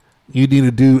leak, you need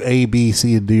to do A, B,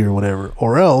 C, and D or whatever,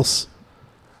 or else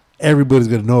everybody's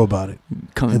going to know about it.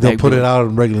 And they'll put it out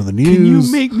on regular the news. Can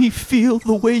you make me feel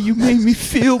the way you made me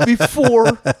feel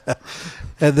before?"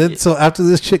 And then, so after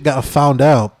this chick got found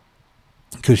out,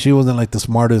 because she wasn't like the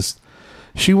smartest.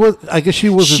 I guess she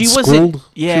wasn't schooled.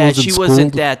 Yeah, she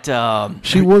wasn't that.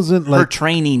 She wasn't like her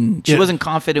training. She wasn't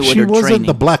confident with her training. She wasn't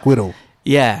the Black Widow.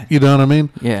 Yeah. You know what I mean?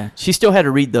 Yeah. She still had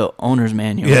to read the owner's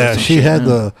manual. Yeah, she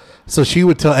had so she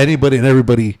would tell anybody and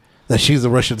everybody that she's a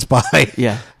Russian spy.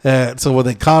 Yeah. So when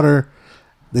they caught her,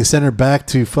 they sent her back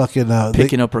to fucking...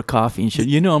 picking up her coffee and shit.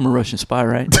 You know I'm a Russian spy,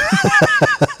 right?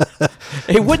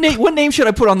 Hey, what name should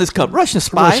I put on this cup? Russian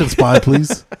spy? Russian spy,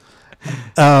 please.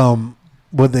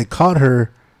 When they caught her,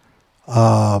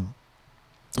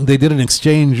 they did an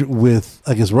exchange with,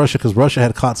 I guess, Russia, because Russia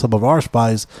had caught some of our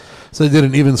spies. So they did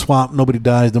an even swap. Nobody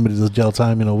dies. Nobody does jail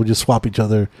time. We just swap each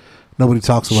other. Nobody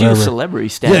talks or whatever. She was celebrity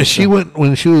status. Yeah,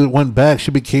 when she went back,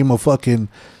 she became a fucking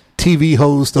TV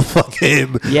host. A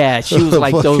fucking she was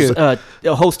like those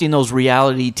hosting those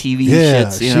reality TV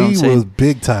shits. You know what I'm saying? She was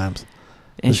big times.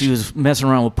 And she was messing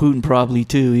around with Putin probably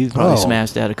too. He probably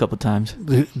smashed that a couple times.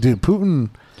 Dude,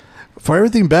 Putin. For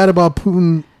everything bad about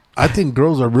Putin, I think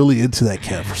girls are really into that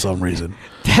cat for some reason.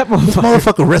 This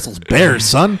motherfucker wrestles bears,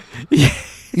 son. Yeah.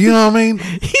 You know what I mean?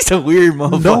 He's a weird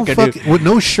motherfucker. With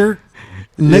no shirt,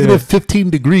 negative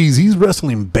 15 degrees, he's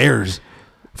wrestling bears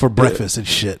for breakfast and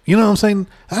shit. You know what I'm saying?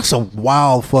 That's a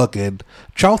wild fucking...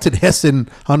 Charlton Heston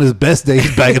on his best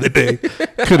days back in the day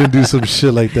couldn't do some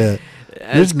shit like that.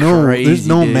 There's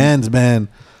no man's man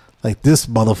like this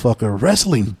motherfucker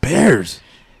wrestling bears.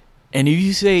 And if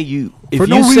you say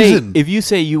if you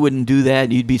say you wouldn't do that,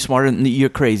 you'd be smarter than you're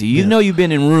crazy. You know you've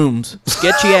been in rooms,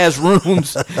 sketchy ass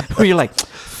rooms, where you're like,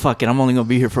 "Fuck it, I'm only gonna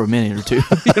be here for a minute or two."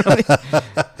 You know what I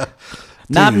mean?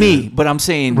 Not me, but I'm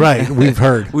saying. Right, we've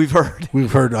heard. We've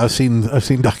heard. I've seen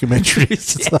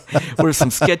documentaries where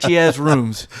some sketchy ass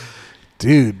rooms.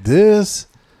 Dude, this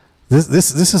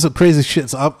is some crazy shit.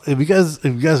 So if you guys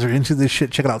are into this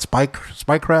shit, check it out.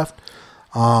 Spycraft.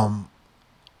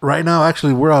 Right now,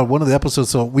 actually, we're on one of the episodes,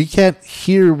 so we can't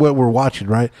hear what we're watching,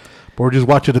 right? But we're just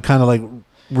watching to kind of like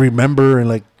remember and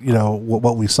like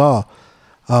what we saw.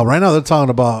 Right now, they're talking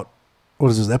about what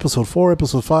is this? Episode 4,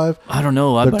 episode 5? I don't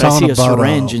know. But I see a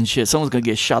syringe and shit. Someone's gonna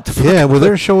get shot.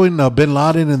 They're showing Bin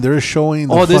Laden and they're showing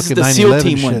the this is the 9/11 SEAL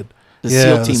team shit. one.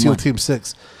 The SEAL team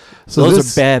 6. So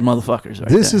those are bad motherfuckers. Right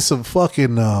this there. is some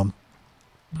fucking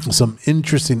some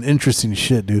interesting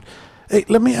shit, dude. Hey,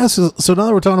 let me ask you. So now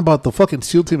that we're talking about the fucking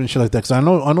SEAL team and shit like that, because I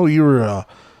know you were a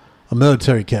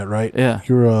military cat, right? Yeah.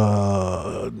 You were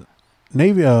a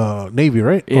Navy,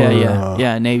 right?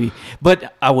 Yeah, Navy.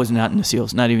 But I was not in the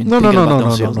SEALs. Not even no.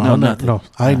 Nothing. No.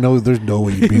 I know there's no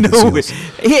way you'd be in the SEALs.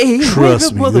 Hey,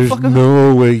 trust me, there's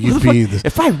no way you'd be.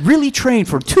 If I really trained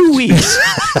for 2 weeks,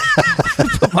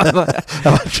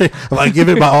 if I give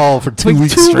it my all for 2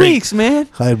 weeks straight, 2 weeks, man.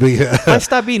 I'd be. If I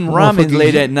stop eating ramen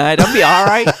late at night, I'll be all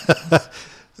right.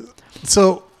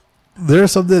 So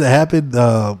there's something that happened.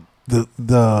 The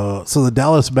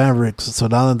Dallas Mavericks. So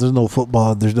now that there's no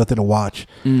football, there's nothing to watch.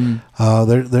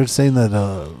 They're saying that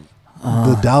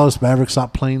the Dallas Mavericks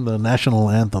stopped playing the national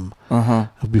anthem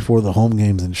before the home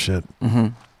games and shit.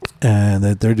 And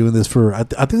that they're doing this for, I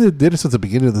think they did it since the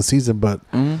beginning of the season, but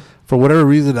for whatever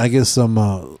reason, I guess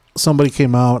somebody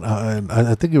came out, and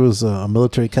I think it was a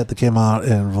military cat that came out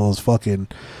and was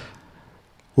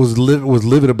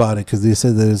livid about it because they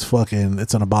said that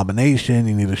it's an abomination.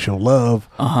 You need to show love.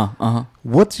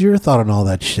 What's your thought on all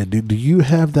that shit? Do you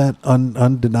have that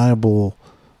undeniable,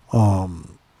 not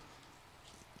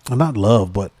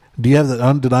love, but do you have that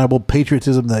undeniable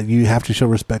patriotism that you have to show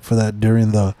respect for that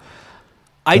during the?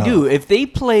 I do. If they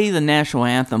play the national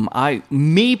anthem,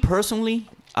 me personally,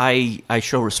 I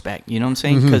show respect. You know what I'm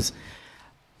saying? Because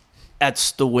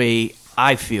that's the way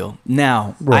I feel.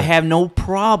 Now, I have no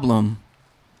problem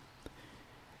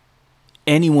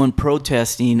anyone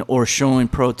protesting or showing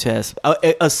protest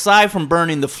aside from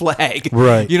burning the flag.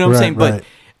 Right. You know what I'm saying?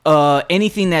 But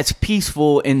anything that's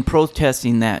peaceful and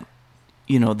protesting that,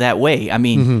 that way. I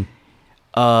mean,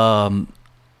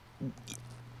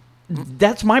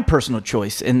 that's my personal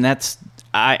choice, and that's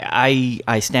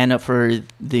I stand up for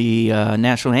the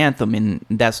national anthem, and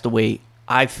that's the way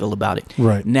I feel about it.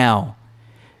 Right. Now,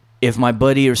 if my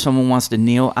buddy or someone wants to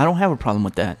kneel, I don't have a problem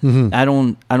with that. I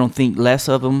don't think less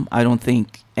of them. I don't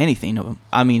think anything of them.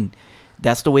 I mean,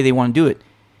 that's the way they want to do it.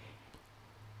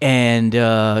 And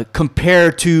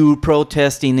compared to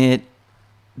protesting it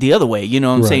the other way, you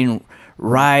know what I'm saying?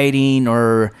 Rioting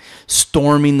or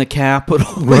storming the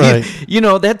Capitol. Right.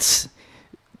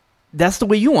 That's the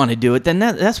way you want to do it. Then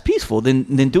that's peaceful.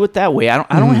 Then do it that way. I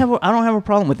don't have a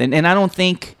problem with it. And I don't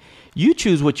think you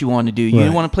choose what you want to do.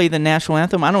 You want to play the national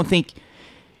anthem. I don't think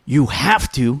you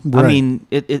have to. Right. I mean,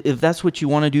 if that's what you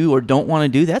want to do or don't want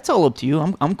to do, that's all up to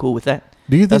you. I'm cool with that.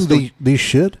 Do you think they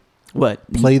should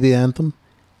play the anthem?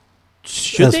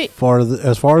 Should they?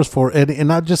 As far as for and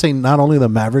not just saying not only the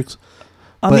Mavericks.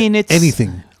 I mean, it's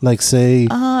anything like say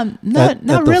not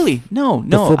really. No.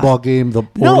 The football game, or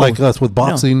like us with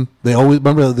boxing, they always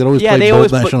play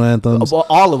both national anthems.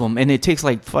 All of them, and it takes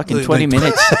like fucking 20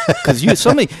 minutes because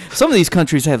some of these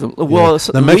countries have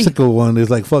the Mexico one is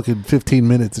like fucking 15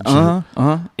 minutes. And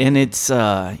and it's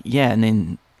and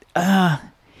then I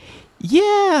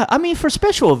mean, for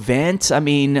special events, I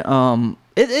mean,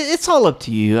 it's all up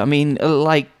to you. I mean,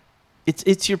 like.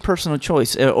 It's your personal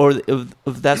choice, or if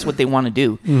that's what they want to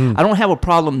do. I don't have a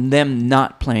problem them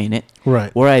not playing it.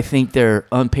 Right. Where I think they're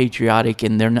unpatriotic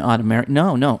and they're not American.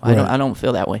 No, I don't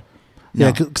feel that way. No.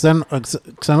 Yeah, because I know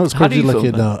it's crazy.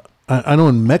 Like I know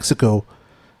in Mexico,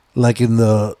 like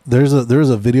there's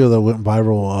a video that went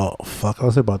viral. I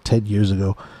would say about 10 years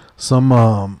ago. Some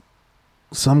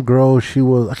girl, I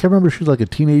can't remember. She was like a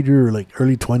teenager or like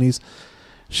early 20s.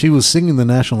 She was singing the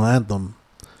national anthem.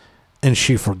 And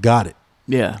she forgot it.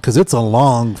 Yeah. Because it's a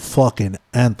long fucking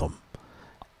anthem.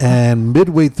 And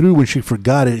midway through when she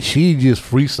forgot it, she just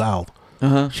freestyled.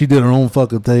 She did her own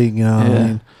fucking thing, you know what I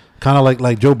mean? Kind of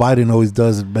like Joe Biden always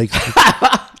does. It makes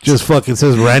just fucking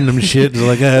says random shit. It's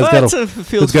like,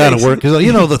 it's got to work.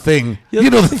 You know the thing. You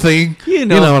know the thing. You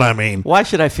know what I mean. Why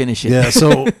should I finish it? Yeah,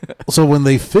 so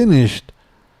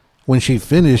when she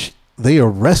finished, they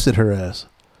arrested her ass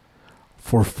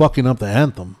for fucking up the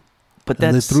anthem. But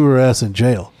they threw her ass in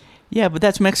jail. Yeah, but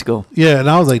that's Mexico. Yeah, and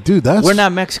I was like, dude, we're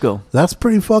not Mexico. That's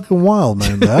pretty fucking wild,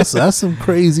 man. That's some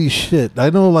crazy shit.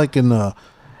 I know, like in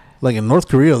North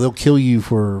Korea, they'll kill you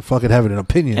for fucking having an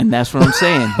opinion. And that's what I'm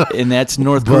saying. And that's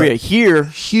North Korea. Here,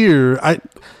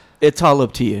 it's all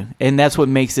up to you, and that's what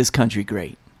makes this country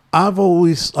great. I've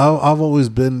always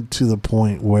been to the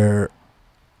point where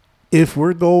if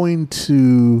we're going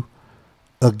to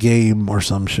a game or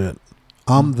some shit,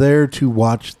 I'm there to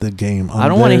watch the game. I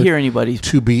don't want to hear anybody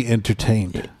to be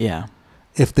entertained. Yeah.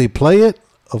 If they play it,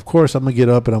 of course I'm gonna get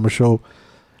up and I'm gonna show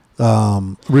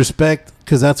respect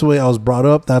because that's the way I was brought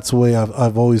up. That's the way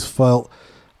I've always felt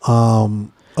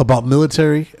about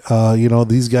military.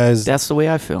 These guys. That's the way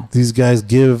I feel. These guys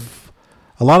give.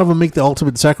 A lot of them make the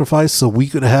ultimate sacrifice so we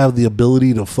could have the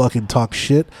ability to fucking talk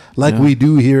shit like we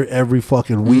do here every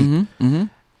fucking week.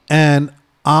 And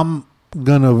I'm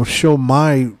gonna show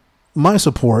my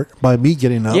support by me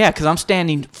getting up. Yeah, because I'm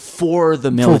standing for the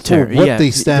military. For what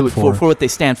they stand for. For what they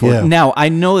stand for. Yeah. Now, I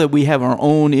know that we have our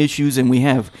own issues and we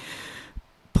have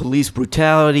police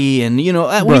brutality and, we have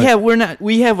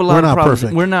a lot of problems.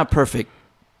 Perfect. We're not perfect.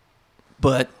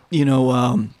 But,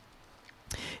 and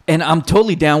I'm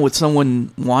totally down with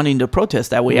someone wanting to protest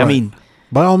that way. Right. I mean,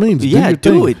 by all means,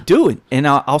 do it. And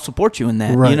I'll support you in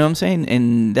that. Right. You know what I'm saying?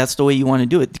 And that's the way you want to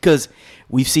do it because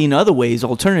we've seen other ways,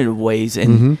 alternative ways,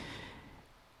 and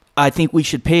I think we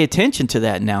should pay attention to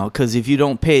that now because if you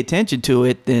don't pay attention to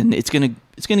it, then it's gonna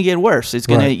It's going to get worse. It's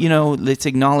going to, let's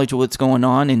acknowledge what's going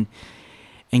on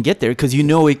and get there. Because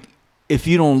if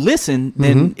you don't listen,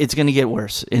 then it's going to get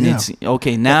worse. And it's,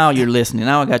 okay, now you're listening.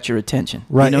 Now I got your attention.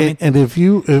 Right. You know what I mean? And if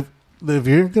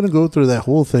you're going to go through that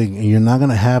whole thing and you're not going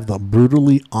to have the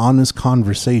brutally honest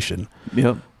conversation,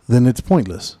 then it's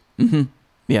pointless. Mm-hmm.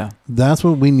 Yeah. That's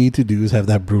what we need to do, is have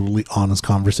that brutally honest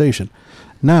conversation.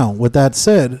 Now, with that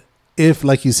said, if,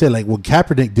 like you said, like when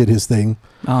Kaepernick did his thing,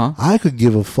 I could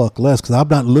give a fuck less because I'm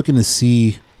not looking to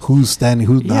see who's standing,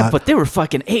 who's not. Yeah, but they were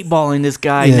fucking 8-balling this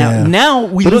guy. Yeah. Now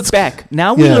we look back.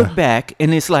 Now we look back,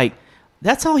 and it's like,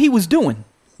 that's all he was doing.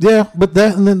 Yeah, but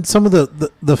that, and then some of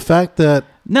the fact that...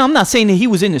 Now, I'm not saying that he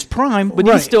was in his prime, but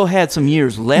he still had some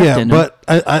years left in him. But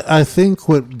I think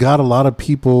what got a lot of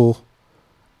people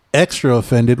extra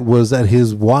offended was that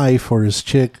his wife or his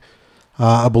chick,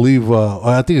 I believe,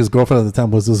 I think his girlfriend at the time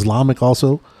was Islamic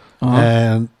also.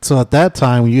 And so at that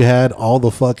time, you had all the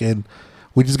fucking...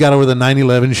 We just got over the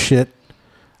 9/11 shit.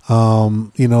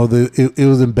 It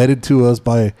was embedded to us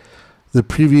by the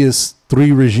previous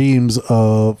 3 regimes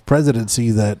of presidency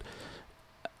that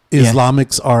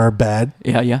Islamics are bad.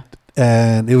 Yeah.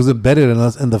 And it was embedded in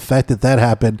us. And the fact that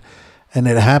happened, and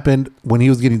it happened when he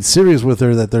was getting serious with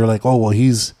her, that they're like, oh, well,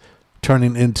 he's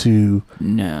turning into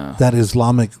that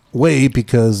Islamic way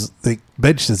because they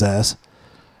benched his ass.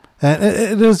 And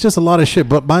it was just a lot of shit.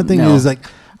 But my thing is, like,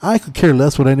 I could care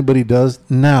less what anybody does.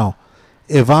 Now,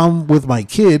 if I'm with my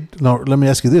kid, now let me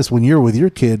ask you this. When you're with your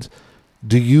kids,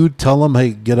 do you tell them, hey,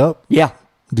 get up? Yeah.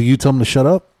 Do you tell them to shut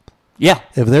up? Yeah.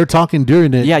 If they're talking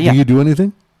during it, do you do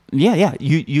anything? Yeah.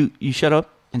 You shut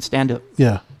up and stand up.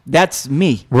 Yeah. That's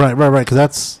me. Right. Because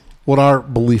that's what our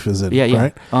belief is in. Yeah.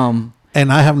 Right?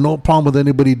 And I have no problem with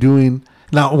anybody doing...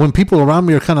 Now, when people around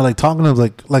me are kind of like talking, I was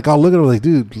like, I'll look at them like,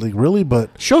 dude, like, really?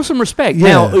 But... Show some respect. Yeah.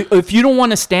 Now, if you don't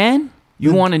want to stand,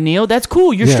 you want to kneel, that's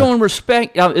cool. You're showing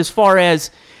respect as far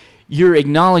as you're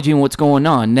acknowledging what's going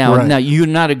on. Now, you're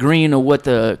not agreeing with what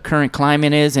the current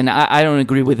climate is, and I don't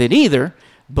agree with it either.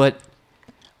 But,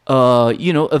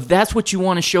 if that's what you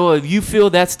want to show, if you feel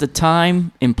that's the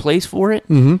time and place for it,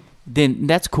 then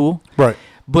that's cool. Right.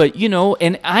 But,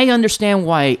 and I understand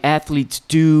why athletes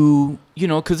do,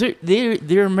 because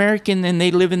they're American and they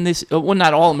live in this, well,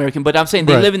 not all American, but I'm saying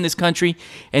they live in this country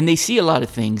and they see a lot of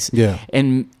things. Yeah.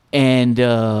 And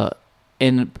a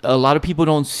lot of people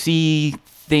don't see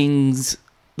things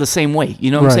the same way.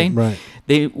 You know what I'm saying? Right.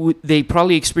 They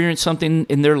probably experience something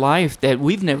in their life that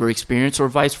we've never experienced, or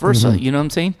vice versa. You know what I'm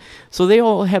saying? So they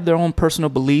all have their own personal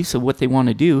beliefs of what they want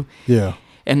to do. Yeah.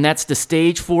 And that's the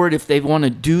stage for it. If they want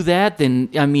to do that, then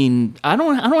I mean, I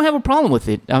don't have a problem with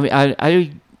it. I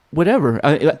mean, whatever.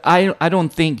 I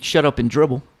don't think shut up and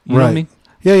dribble. You know what I mean?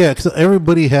 Yeah. Because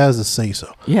everybody has a say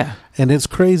so. Yeah. And it's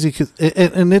crazy because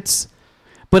it's.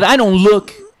 But I don't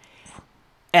look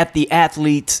at the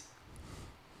athletes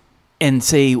and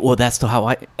say, well, that's how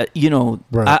I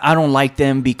don't like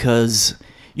them because,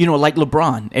 like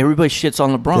LeBron. Everybody shits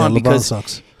on LeBron because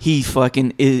sucks. He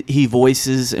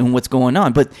voices and what's going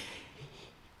on. But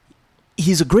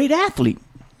he's a great athlete.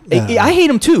 Yeah. I hate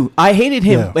him too. I hated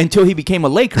him until he became a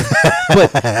Laker.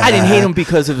 But I didn't hate him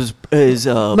because of his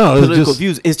political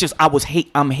views. It's just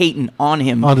I'm hating on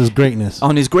him. On his greatness.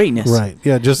 Right.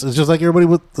 Yeah, it's just like everybody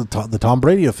with the Tom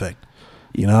Brady effect.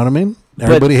 You know what I mean?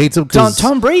 Everybody hates him because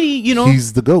Tom Brady,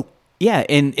 he's the GOAT. Yeah,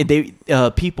 and they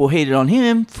people hated on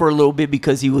him for a little bit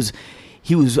because he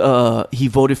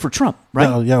voted for Trump,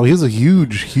 right? Yeah, he was a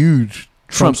huge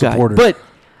Trump supporter. Guy. But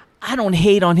I don't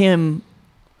hate on him.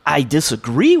 I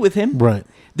disagree with him. Right.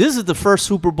 This is the first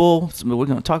Super Bowl. We're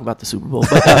going to talk about the Super Bowl.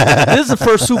 But this is the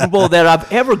first Super Bowl that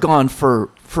I've ever gone for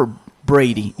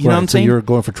Brady. You know what I'm saying? So you're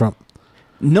going for Trump.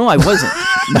 No, I wasn't.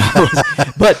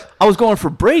 But I was going for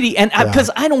Brady, and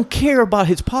because I don't care about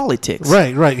his politics.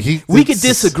 Right. We could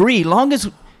disagree,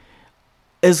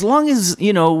 as long as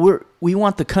we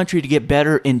want the country to get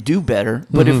better and do better.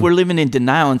 But if we're living in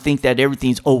denial and think that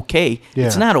everything's okay,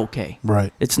 it's not okay.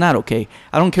 Right. It's not okay.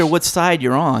 I don't care what side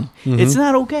you're on. It's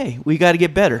not okay. We got to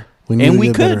get better. We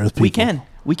can.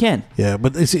 Yeah,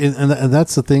 but you see, and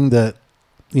that's the thing that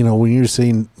when you're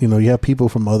saying you have people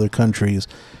from other countries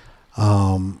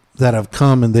that have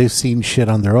come and they've seen shit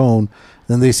on their own.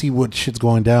 Then they see what shit's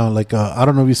going down. Like I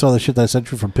don't know if you saw the shit that I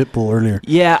sent you from Pitbull earlier.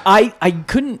 Yeah, I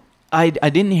couldn't. I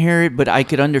didn't hear it, but I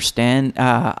could understand.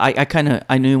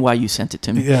 I knew why you sent it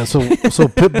to me. Yeah, so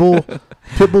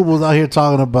Pitbull was out here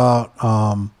talking about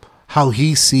how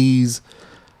he sees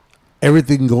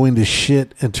everything going to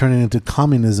shit and turning into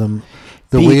communism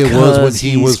the way it was when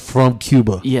he was from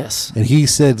Cuba. Yes, and he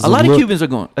said a lot of Cubans are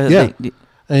going.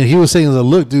 And he was saying,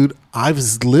 "Look, dude, I've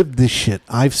lived this shit.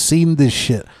 I've seen this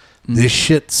shit. This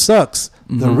shit sucks.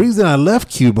 The reason I left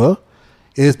Cuba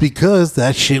is because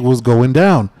that shit was going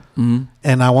down.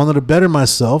 And I wanted to better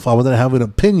myself. I wanted to have an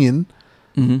opinion.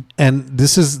 And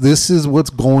this is what's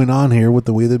going on here with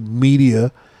the way the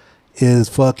media is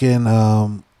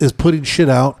fucking is putting shit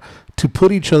out to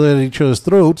put each other at each other's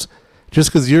throats.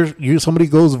 Just because somebody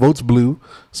votes blue,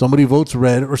 somebody votes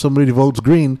red, or somebody votes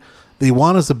green, they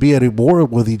want us to be at a war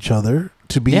with each other,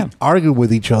 to be arguing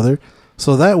with each other,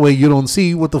 so that way you don't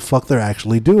see what the fuck they're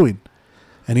actually doing.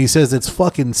 And he says it's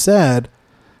fucking sad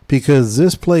because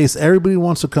this place, everybody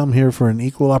wants to come here for an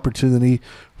equal opportunity,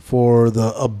 for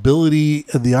the ability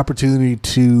and the opportunity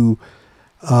to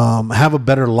have a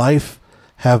better life,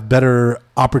 have better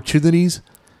opportunities,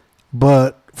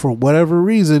 but for whatever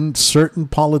reason, certain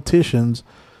politicians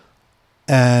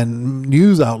and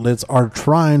news outlets are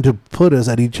trying to put us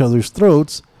at each other's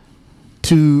throats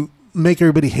to make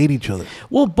everybody hate each other.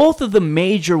 Well, both of the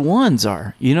major ones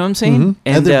are. You know what I'm saying?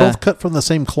 And they're both cut from the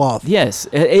same cloth. Yes,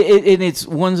 and it's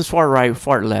one's far right,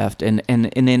 far left, and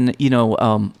then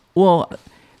well,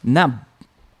 not.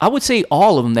 I would say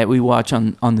all of them that we watch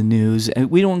on the news,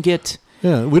 and we don't get.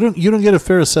 Yeah, you don't get a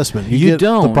fair assessment. You get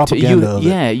don't. The propaganda of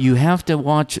it. You have to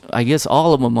watch, I guess,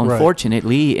 all of them,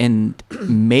 unfortunately, and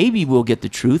maybe we'll get the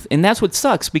truth. And that's what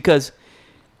sucks, because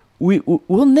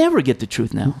we'll never get the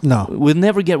truth now. No. We'll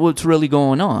never get what's really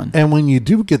going on. And when you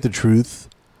do get the truth,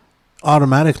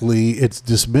 automatically it's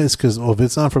dismissed because if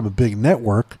it's not from a big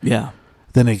network,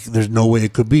 then there's no way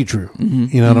it could be true.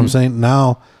 You know what I'm saying?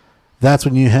 Now, that's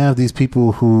when you have these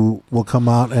people who will come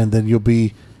out, and then you'll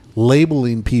be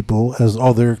labeling people as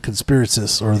they're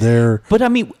conspiracists or they're. But I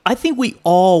mean, I think we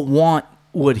all want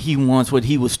what he wants, what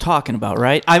he was talking about,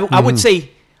 right? I would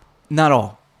say not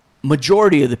all,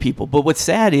 majority of the people. But what's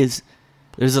sad is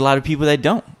there's a lot of people that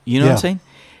don't. You know what I'm saying?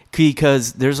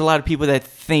 Because there's a lot of people that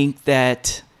think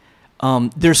that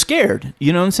they're scared.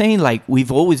 You know what I'm saying? Like,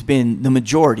 we've always been the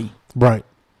majority. Right.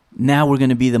 Now we're going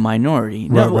to be the minority.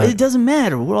 No, it doesn't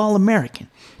matter. We're all American.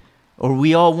 Or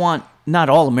we all want. Not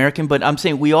all American, but I'm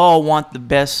saying we all want the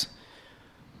best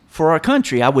for our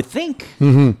country, I would think.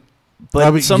 But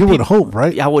I mean, you would hope,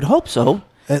 right? I would hope so.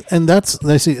 And that's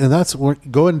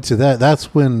going into that.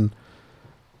 That's when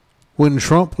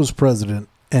Trump was president,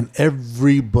 and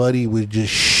everybody was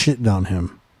just shitting on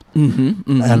him.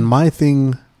 And my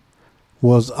thing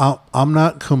was, I'm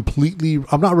not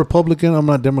Republican, I'm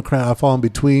not Democrat. I fall in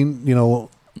between. You know.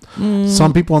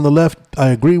 Some people on the left I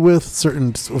agree with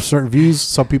certain views.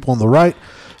 Some people on the right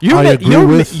you're middle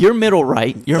right. You're middle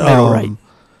right.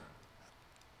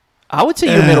 I would say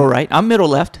you're middle right. I'm middle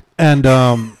left. And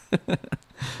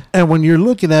and when you're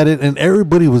looking at it, and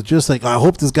everybody was just like, I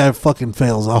hope this guy fucking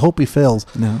fails. I hope he fails.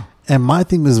 No. And my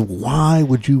thing is, why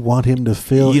would you want him to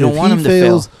fail? You don't want him to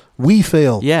fail. We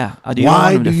fail. Yeah.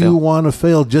 Why do you want to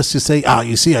fail just to say,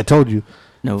 you see, I told you?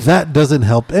 No, that doesn't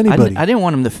help anybody. I didn't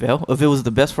want him to fail. If it was the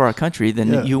best for our country,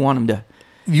 then you want him to.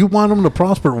 You want him to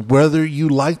prosper, whether you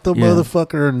like the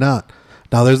motherfucker or not.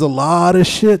 Now, there's a lot of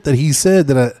shit that he said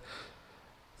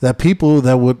that people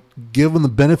that would give him the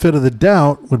benefit of the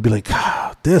doubt would be like,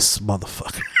 this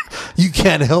motherfucker. You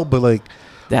can't help but like.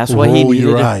 That's why he needed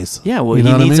your eyes. Yeah, well, you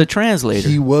know he needs a translator.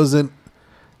 He wasn't.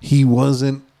 His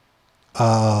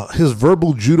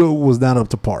verbal judo was not up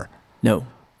to par. No.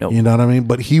 You know what I mean?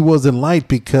 But he wasn't liked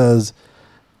because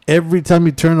every time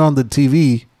he turned on the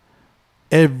TV,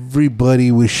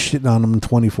 everybody was shitting on him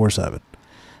 24/7.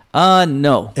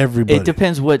 No. Everybody. It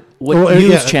depends what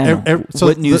news channel.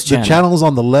 What news channel? The channels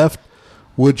on the left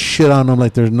would shit on him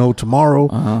like there's no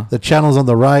tomorrow. The channels on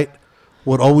the right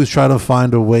would always try to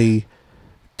find a way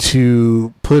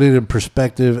to put it in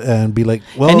perspective and be like,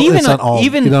 well, and it's not all.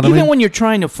 Even you know what I mean? when you're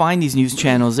trying to find these news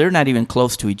channels, they're not even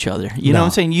close to each other. You know what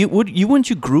I'm saying? Wouldn't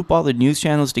you group all the news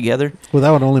channels together? Well,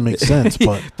 that would only make sense,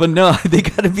 but no, they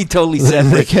got to be totally separate.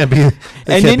 They can't be.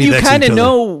 And then you kind of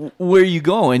know where you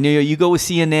go, and you go with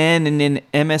CNN and then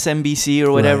MSNBC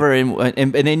or whatever,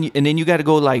 and then you got to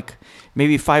go like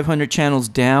maybe 500 channels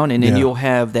down, and then you'll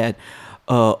have that.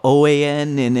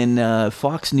 OAN and then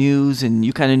Fox News, and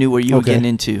you kind of knew where you were getting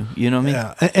into. You know what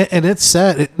I mean? Yeah, and it's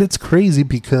sad. It's crazy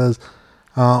because,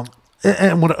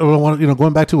 and what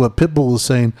going back to what Pitbull was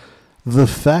saying, the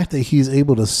fact that he's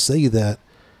able to say that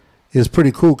is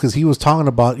pretty cool because he was talking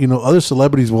about other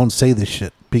celebrities won't say this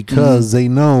shit because they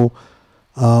know,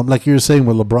 like you were saying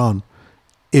with LeBron.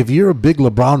 If you're a big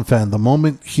LeBron fan, the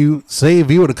moment if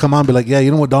he would have come on and be like, yeah,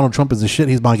 you know what, Donald Trump is a shit,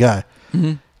 he's my guy.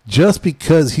 Just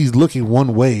because he's looking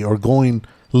one way or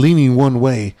leaning one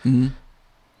way,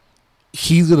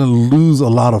 he's going to lose a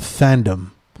lot of fandom.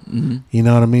 You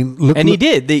know what I mean? He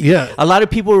did. A lot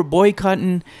of people were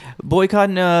boycotting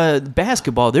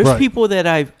basketball. There's people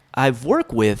that I've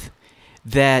worked with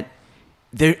that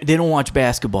they don't watch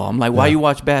basketball. I'm like, why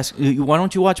Why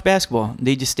don't you watch basketball?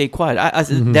 They just stay quiet. I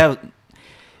said that.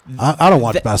 I don't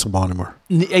watch basketball anymore.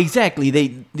 Exactly.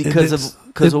 Because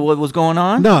of what was going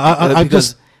on. No, I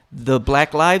just the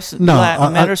Black Lives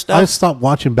Matter stuff. I stopped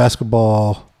watching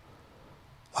basketball.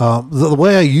 The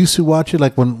way I used to watch it,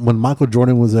 like when Michael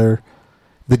Jordan was there,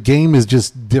 the game is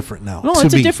just different now. No,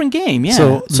 it's a different game. Yeah.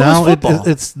 So now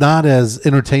it's not as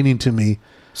entertaining to me.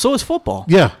 So is football.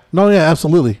 Yeah. No. Yeah.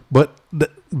 Absolutely. But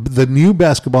the new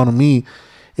basketball to me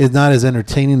is not as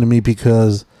entertaining to me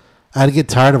because I'd get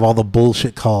tired of all the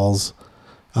bullshit calls.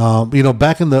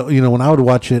 Back in when I would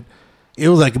watch it, it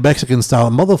was like Mexican style.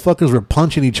 Motherfuckers were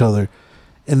punching each other.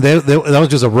 And that was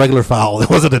just a regular foul. It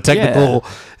wasn't a technical.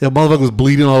 Yeah. The motherfucker was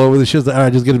bleeding all over the shit. Like, all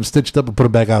right, just get him stitched up and put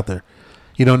him back out there.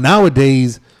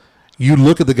 Nowadays, you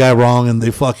look at the guy wrong and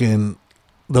they'll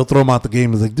throw him out the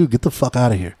game. It's like, dude, get the fuck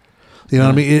out of here. You know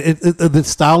what I mean? The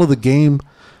style of the game,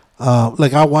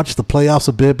 like I watch the playoffs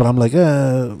a bit, but I'm like,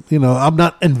 I'm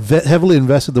not heavily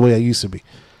invested the way I used to be.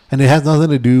 And it has nothing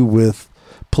to do with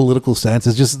political stance.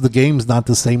 It's just the game's not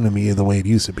the same to me the way it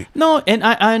used to be. No, and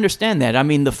I understand that. I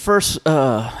mean, the first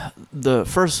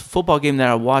football game that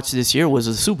I watched this year was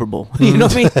a Super Bowl. You know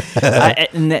what I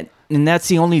mean? And that's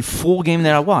the only full game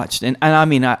that I watched. And I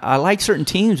mean, I like certain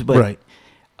teams, but right.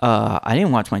 I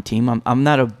didn't watch my team. I'm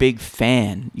not a big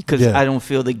fan because I don't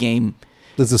feel the game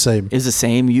is the same.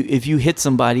 If you hit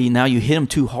somebody, now you hit him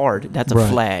too hard. That's a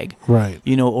flag. Right.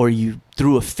 Or you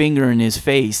threw a finger in his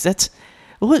face. That's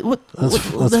That's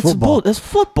football. That's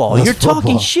football. That's You're football.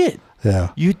 talking shit.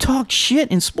 Yeah. You talk shit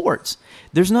in sports.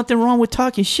 There's nothing wrong with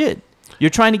talking shit.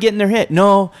 You're trying to get in their head.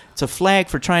 No, it's a flag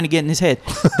for trying to get in his head.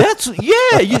 That's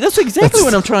exactly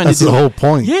what I'm trying to do. That's the whole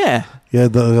point. Yeah. Yeah,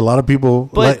 a lot of people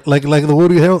like the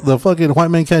Woody Harrelson, the fucking White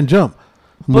Man Can't Jump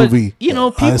movie.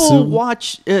 But, people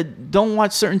don't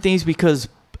watch certain things because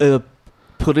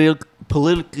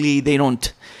politically they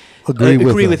don't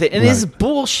agree with it. And it's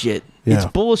bullshit. Yeah. It's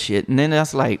bullshit. And then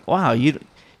that's like, wow, you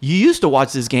used to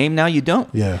watch this game, now you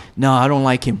don't. Yeah. No, I don't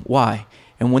like him. Why?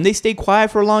 And when they stay quiet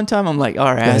for a long time, I'm like,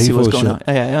 all right, I see what's going on.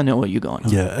 Yeah, I know what you're going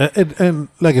on. Yeah, and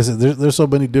like I said, there's so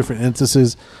many different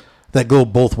instances that go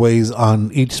both ways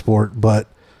on each sport. But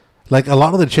like a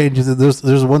lot of the changes,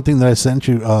 there's one thing that I sent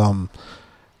you,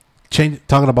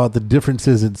 talking about the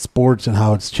differences in sports and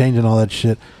how it's changing all that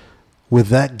shit. With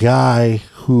that guy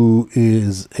who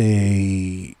is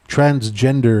a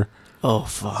transgender. Oh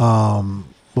fuck.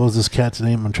 What was this cat's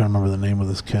name? I'm trying to remember the name of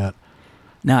this cat.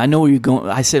 Now I know where you're going.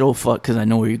 I said, "Oh fuck," because I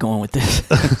know where you're going with this.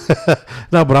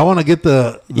 No, but I want to get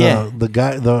the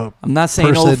guy. I'm not saying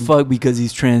person, "oh fuck" because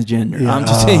he's transgender. Yeah, I'm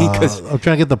just saying because I'm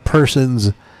trying to get the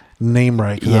person's name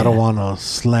right because I don't want to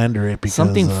slander it. Because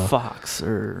something Fox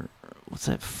or what's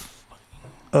that?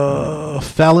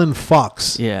 Fallon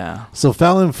Fox. Yeah. So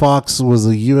Fallon Fox was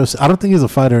a UFC. I don't think he's a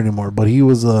fighter anymore, but he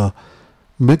was a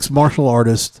mixed martial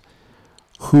artist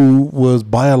who was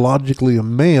biologically a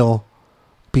male.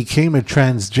 Became a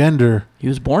transgender. He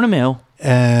was born a male.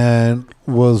 And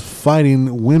was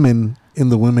fighting women in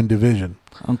the women division.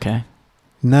 Okay.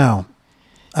 Now,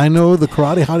 I know the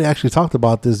Karate Hottie actually talked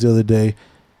about this the other day,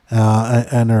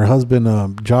 and her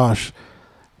husband, Josh,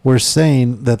 were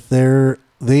saying that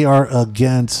they are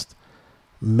against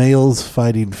males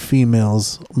fighting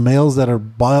females. Males that are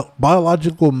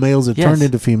biological males that turned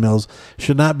into females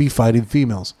should not be fighting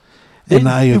females. And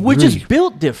I agree. We're just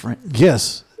built different.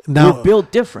 Yes. Now, we're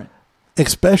built different.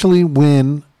 Especially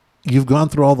when you've gone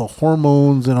through all the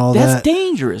hormones and all that. That's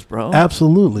dangerous, bro.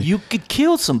 Absolutely. You could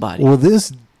kill somebody. Well,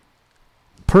 this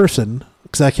person,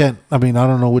 because I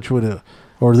don't know which would,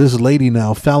 or this lady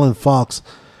now, Fallon Fox,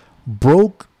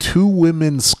 broke two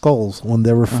women's skulls when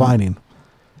they were fighting.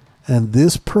 And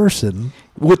this person...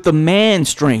 With the man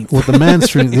strength.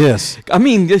 Yes. I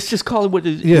mean, let's just call it what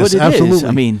it absolutely. is. I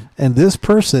mean... And this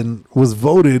person was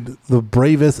voted the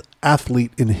bravest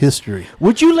athlete in history.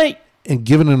 And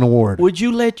given an award. Would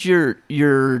you let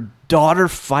your daughter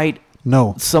fight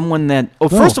someone that... Oh,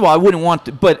 No. First of all, I wouldn't want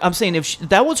to... But I'm saying if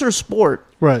that was her sport...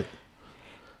 Right.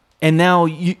 And now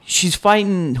she's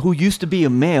fighting who used to be a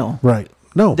male... Right.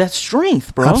 No. That's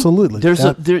strength, bro. Absolutely.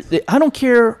 I don't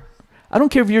care... I don't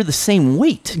care if you're the same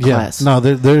weight class. No,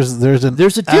 there's a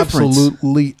difference.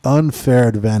 Absolutely unfair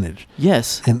advantage.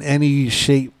 Yes. In any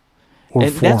shape or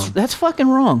form. That's fucking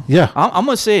wrong. Yeah. I'm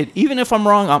gonna say it. Even if I'm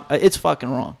wrong, it's fucking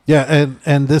wrong. Yeah,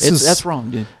 and that's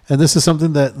wrong, dude. And this is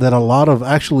something that a lot of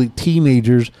actually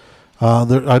teenagers. I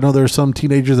know there are some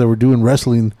teenagers that were doing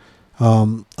wrestling.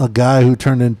 A guy who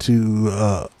turned into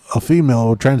a female,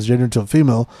 or transgender into a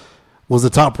female, was the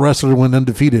top wrestler when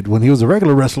undefeated. When he was a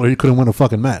regular wrestler, he couldn't win a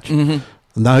fucking match. Mm-hmm.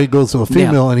 Now he goes to a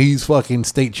female and he's fucking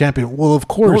state champion. Well, of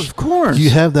course. You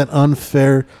have that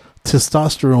unfair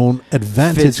testosterone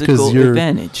advantage because your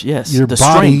advantage, yes, your the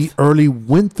body strength. early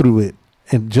went through it,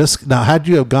 and just now had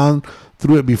you have gone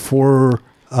through it before,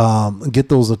 get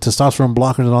those testosterone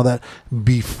blockers and all that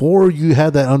before you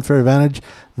had that unfair advantage,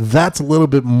 that's a little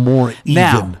bit more even.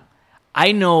 Now,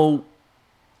 I know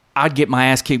I'd get my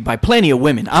ass kicked by plenty of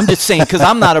women. I'm just saying because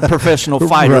I'm not a professional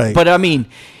fighter, Right. but I mean,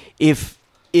 if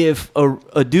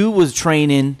a dude was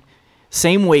training.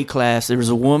 Same weight class. There's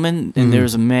a woman and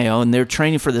there's a male, and they're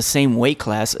training for the same weight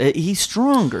class. He's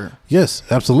stronger. Yes,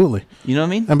 absolutely. You know what I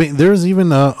mean? I mean, there's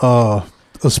even a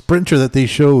sprinter that they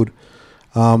showed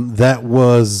that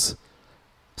was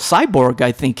Cyborg,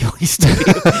 I think at least,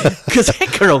 because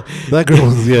that girl. that girl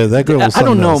was I don't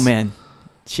something know, else. man.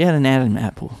 She had an Adam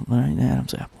apple, all right?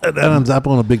 Adam's apple. Adam's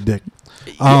apple and a big dick.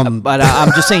 Yeah, but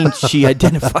I'm just saying she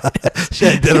identified. She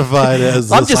identified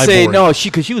as. I'm a just cyborg. saying no,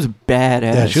 because she was badass.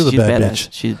 Yeah, she was a She's bad badass. bitch.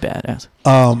 She's badass.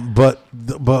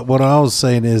 But what I was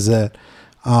saying is that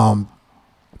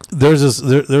there's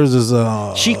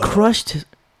this She crushed.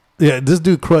 this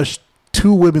dude crushed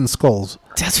 2 women's skulls.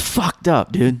 That's fucked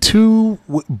up, dude.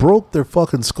 Broke their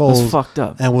fucking skulls. That's fucked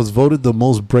up. And was voted the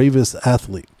most bravest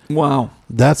athlete. Wow.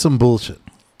 That's some bullshit.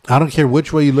 I don't care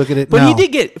which way you look at it. But now, he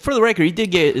did get, for the record, he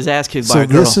did get his ass kicked by So a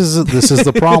girl. this is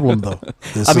the problem, though.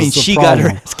 I mean, she got her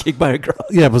ass kicked by a girl.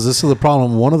 Yeah, but this is the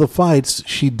problem. One of the fights,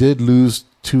 she did lose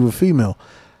to a female.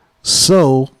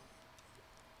 So,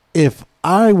 if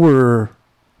I were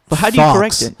But how do you Fox,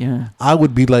 correct it? Yeah. I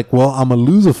would be like, well, I'm going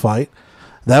to lose a fight.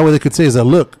 That way they could say is that,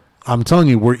 look, I'm telling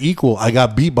you, we're equal. I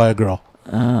got beat by a girl.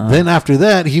 Then after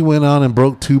that, he went on and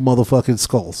broke 2 motherfucking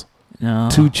skulls. No.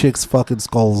 2 chicks' fucking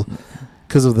skulls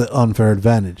because of the unfair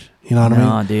advantage. You know what I mean?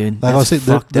 No, dude. Like I was That's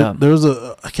saying, fucked up. there was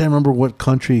I can't remember what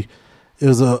country. It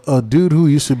was a dude who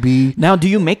used to be. Now, do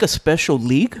you make a special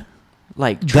league?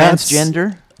 Like That's-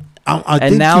 transgender? I And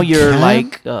think now you you're can.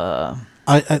 like,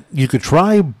 you could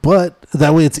try, but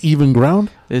that way it's even ground.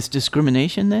 it's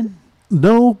discrimination then?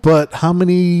 No, but how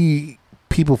many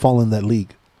people fall in that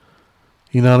league?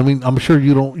 You know what I mean? I'm sure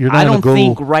you don't. You're not I gonna don't go.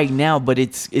 think right now, but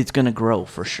it's going to grow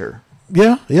for sure.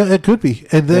 Yeah, it could be.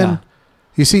 And then Yeah.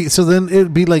 you see, so then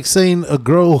it'd be like saying a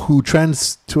girl who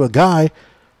trans to a guy,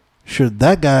 should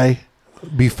that guy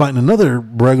be fighting another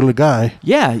regular guy?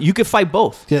 Yeah, you could fight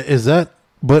both. Yeah, is that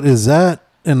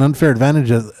an unfair advantage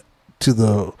to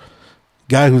the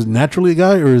guy who's naturally a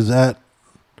guy, or is that,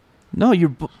 No, you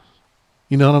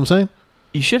know what I'm saying?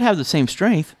 you should have the same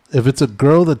strength. If it's a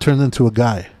girl that turns into a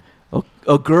guy,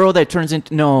 A girl that turns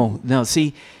into no.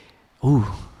 See, ooh.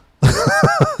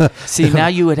 See, now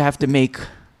you would have to make.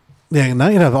 yeah, now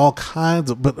you have all kinds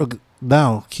of. But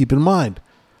now keep in mind,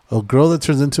 a girl that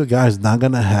turns into a guy is not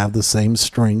going to have the same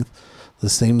strength, the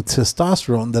same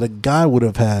testosterone that a guy would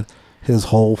have had his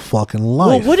whole fucking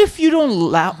life. Well, what if you don't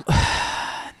allow?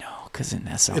 No, because then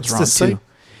that sounds It's wrong the same- too.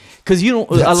 Because you don't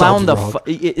That allow sounds them to.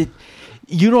 wrong.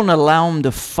 You don't allow them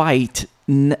to fight.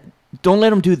 Don't let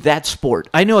them do that sport.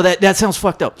 I know that sounds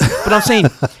fucked up, but I'm saying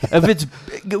if it's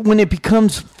when it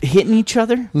becomes hitting each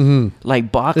other,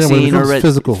 like boxing becomes or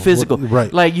physical.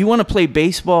 Right. Like you want to play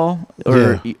baseball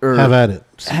or have at it.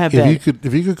 have if at you it. could,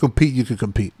 if you could compete, you could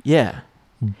compete. Yeah.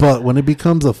 But when it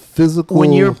becomes a physical,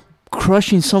 When you're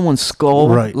crushing someone's skull,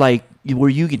 Right. like where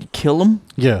you could kill them.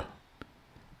 yeah,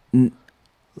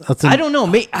 that's I don't know.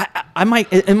 I might.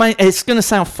 It's gonna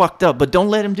sound fucked up, but don't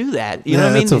let him do that. You know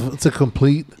what I mean? It's a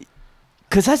complete,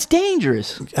 Because that's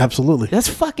dangerous. absolutely. That's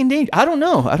fucking dangerous. I don't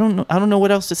know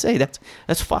what else to say.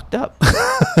 That's fucked up,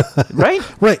 right?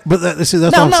 Right, but that's No,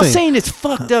 what I'm I'm not saying. saying it's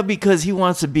fucked up because he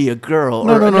wants to be a girl.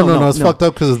 No, it's fucked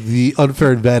up because of the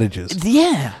unfair advantages.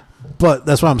 Yeah. But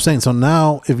that's what I'm saying. So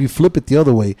now, if you flip it the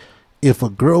other way, if a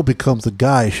girl becomes a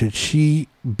guy, should she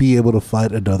be able to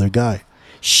fight another guy?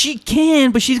 She can,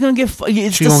 but she's gonna get.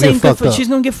 It's She the gonna same. get fucked up. She's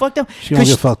gonna get fucked up. She gonna 'Cause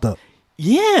get fucked up.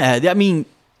 Yeah, I mean,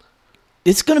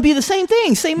 it's gonna be the same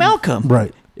thing, same outcome.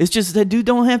 Right. It's just that dude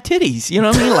don't have titties. You know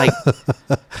what I mean? Like,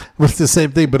 It's the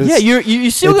same thing, but it's, yeah, you're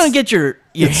still it's- gonna get your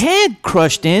head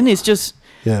crushed in. It's just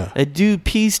yeah. a dude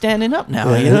pee standing up now.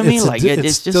 Yeah, You know what I mean? it's a Like di- it's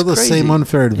it's just still the crazy. same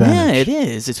unfair advantage. Yeah, it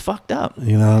is. It's fucked up.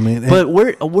 You know what I mean? But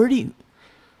where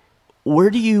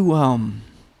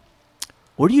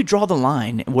do you draw the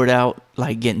line without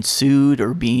like getting sued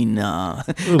or being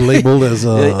labeled as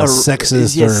a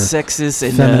sexist yes, or sexist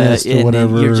and feminist or and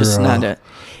whatever, you're just not a.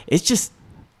 It's just,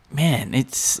 man,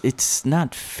 it's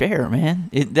not fair, man.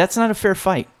 That's not a fair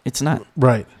fight. It's not.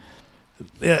 right.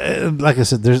 Yeah, like I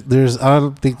said, there's I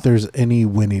don't think there's any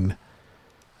winning.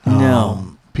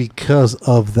 No. Because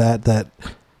of that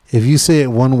if you say it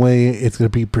one way, it's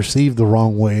going to be perceived the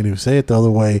wrong way, and if you say it the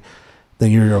other way, then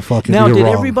you're a fucking. Now, you're did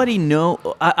wrong. everybody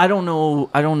know? I don't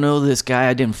know. I don't know this guy.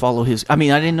 I didn't follow his. I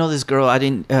mean, I didn't know this girl. I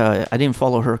didn't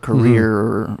follow her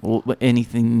career or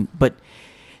anything. But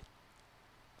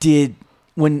did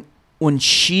when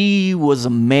she was a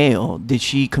male, did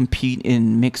she compete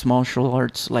in mixed martial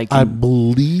arts? Like I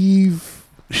believe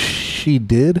she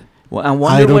did. Well, I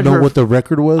wonder I don't know her, what the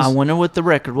record was. I wonder what the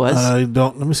record was. I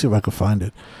don't. Let me see if I can find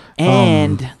it.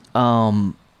 And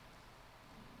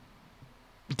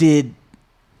did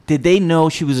they know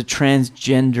she was a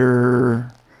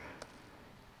transgender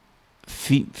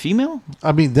female?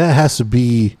 I mean, that has to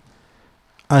be.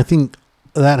 I think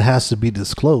that has to be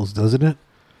disclosed, doesn't it?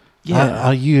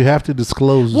 Yeah. You have to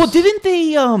disclose. Well, didn't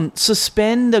they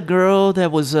suspend the girl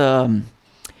that was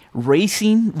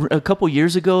racing a couple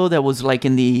years ago? That was like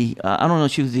in the I don't know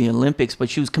if she was in the Olympics, but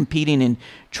she was competing in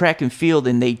track and field,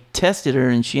 and they tested her,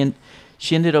 and she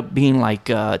ended up being like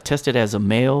tested as a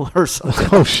male or something.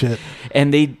 Oh shit!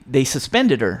 And they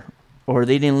suspended her, or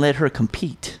they didn't let her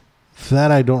compete. That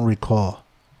I don't recall.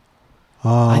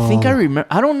 I think I remember.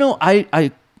 I don't know.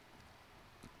 I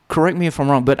correct me if I'm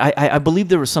wrong, but I believe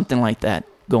there was something like that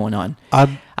going on.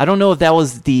 I don't know if that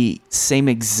was the same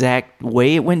exact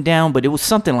way it went down, but it was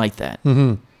something like that.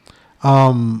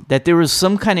 Mm-hmm. That there was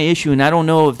some kind of issue, and I don't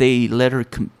know if they let her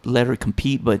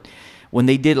compete, but when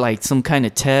they did like some kind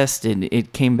of test, and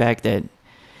it came back that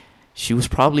she was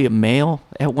probably a male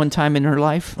at one time in her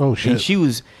life. Oh shit! And she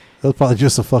was. It was probably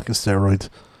just a fucking steroids.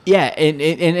 Yeah, and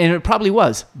it probably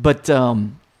was, but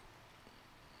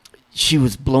she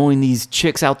was blowing these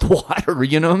chicks out the water.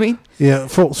 You know what I mean? Yeah.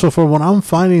 So for what I'm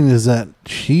finding is that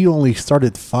she only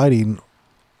started fighting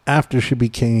after she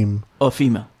became a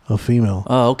female. A female.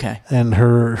 Oh, okay. And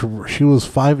she was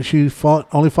 5. She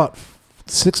only fought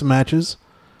 6 matches,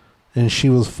 and she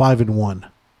was 5-1.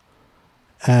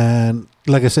 And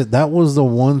like I said, that was the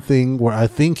one thing where I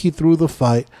think he threw the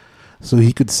fight so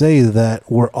he could say that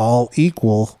we're all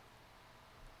equal,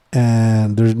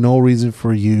 and there's no reason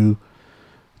for you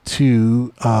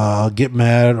to get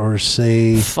mad or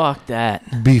say fuck that.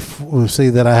 Say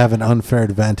that I have an unfair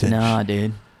advantage. Nah,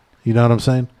 dude. You know what I'm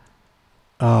saying?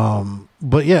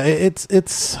 But yeah, it's.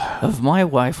 If my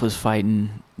wife was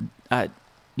fighting, I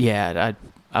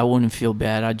wouldn't feel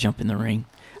bad. I'd jump in the ring.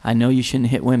 I know you shouldn't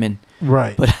hit women,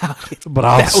 right? But I'll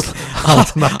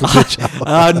knock the bitch out.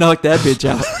 I'll knock that bitch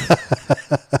out.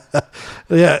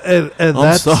 Yeah, and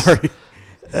I'm sorry.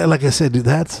 Like I said, dude,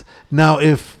 that's now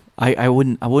if. I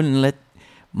wouldn't let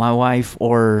my wife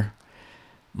or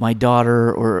my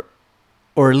daughter or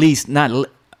at least not.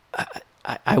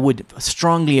 I would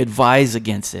strongly advise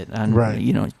against it. Right.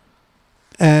 You know.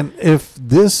 And if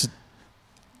this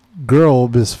girl,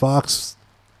 Miss Fox,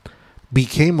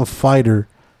 became a fighter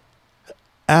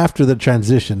after the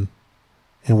transition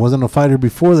and wasn't a fighter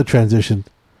before the transition,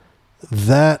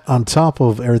 that on top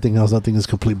of everything else, I think is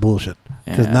complete bullshit.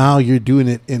 Because now you're doing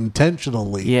it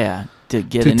intentionally. Yeah. To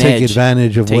get to an take edge.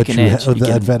 advantage of what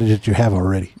the advantage that you have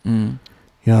already. Mm.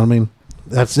 You know what I mean?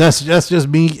 That's just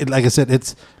me. Like I said,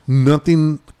 it's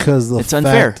nothing because it's fact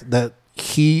unfair that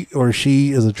he or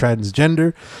she is a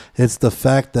transgender. It's the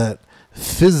fact that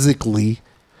physically,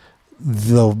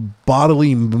 the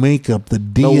bodily makeup, the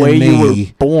DNA, the way you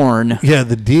were born, yeah,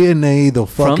 the DNA, the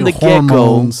fucking from the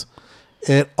hormones,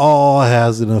 it all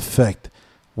has an effect.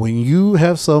 When you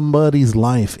have somebody's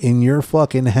life in your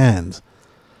fucking hands,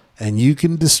 and you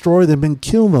can destroy them and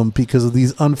kill them because of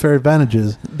these unfair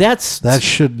advantages. That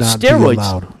should not steroids. be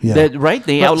allowed. Yeah. Right?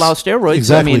 They outlaw steroids.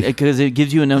 Exactly. I mean, because it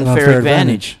gives you an unfair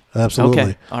advantage. Absolutely.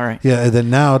 Okay. All right. Yeah, and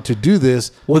then now to do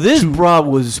this. Well, this broad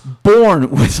was born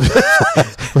with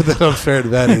an unfair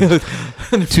advantage.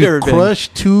 Crush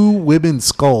 2 women's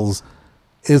skulls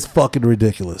is fucking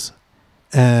ridiculous.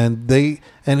 And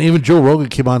even Joe Rogan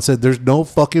came on and said, "There's no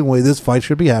fucking way this fight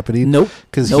should be happening." Nope.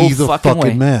 Because he's a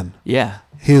fucking man. Yeah.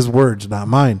 His words, not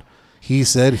mine. He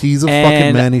said he's a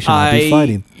fucking man. He should not be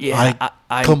fighting. Yeah,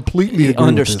 I completely agree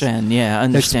understand. with this. Yeah,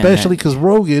 understand. Especially because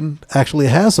Rogan actually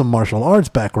has some martial arts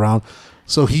background,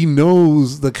 so he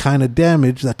knows the kind of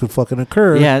damage that could fucking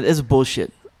occur. Yeah, it's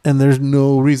bullshit. And there's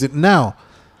no reason. Now,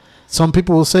 some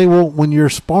people will say, well, when you're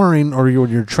sparring or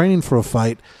you're training for a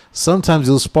fight, sometimes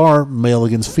you'll spar male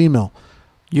against female.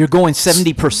 You're going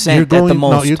 70% at the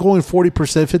most. No, you're going 40%,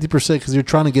 50% because you're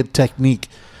trying to get technique.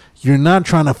 You're not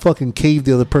trying to fucking cave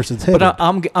the other person's head. But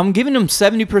I'm giving them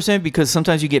 70% because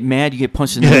sometimes you get mad, you get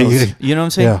punched in the nose. You know what I'm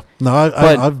saying? Yeah. No,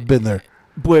 I've been there.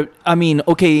 But I mean,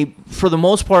 okay, for the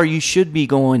most part, you should be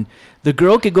going. The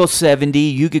girl could go 70,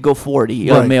 you could go 40.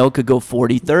 Right. A male could go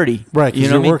 40, 30. Right, because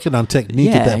you're working on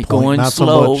technique at that point. Going not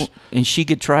slow, so much. and she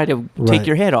could try to take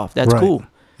your head off. That's cool.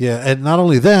 Yeah, and not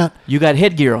only that, You got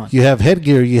headgear on. you have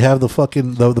headgear. You have the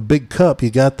fucking the big cup.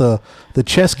 You got the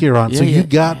chest gear on. So Yeah, you yeah,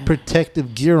 got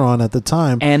protective gear on at the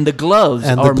time. And the gloves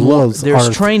And the are gloves more, there's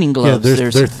are- training gloves. yeah,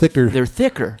 they're thicker. They're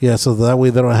thicker. Yeah, so that way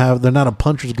they're not a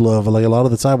puncher's glove. Like a lot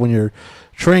of the time when you're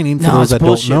training, for No, those it's that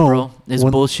bullshit, don't know, bro. It's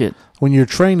bullshit. when you're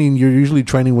training, you're usually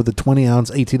training with the 20-ounce,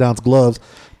 18-ounce gloves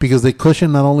because they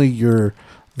cushion not only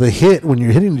the hit when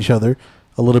you're hitting each other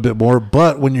a little bit more,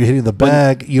 but when you're hitting the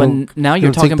bag, But now you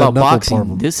you're don't take talking that about knuckle boxing.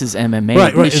 problem. This is MMA.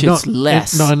 Right. This shit's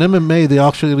less. No, in MMA, they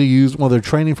actually use, while they're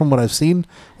training from what I've seen,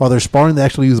 while they're sparring, they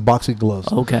actually use boxing gloves.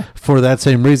 Okay. For that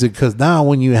same reason, because now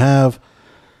when you have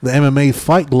the MMA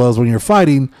fight gloves, when you're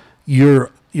fighting, you're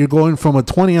going from a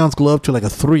 20-ounce glove to like a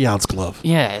 3-ounce glove.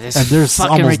 Yeah, this And there's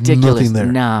fucking almost ridiculous. nothing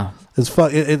there. Nah.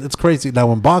 It's crazy.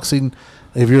 Now, in boxing,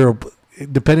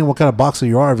 depending what kind of boxer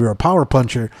you are, if you're a power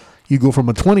puncher, you go from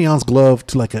a 20-ounce glove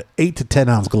to like an 8 to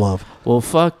 10-ounce glove. Well,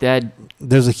 fuck that.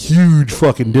 There's a huge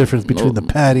fucking difference between the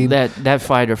padding. That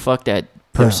fighter, fuck that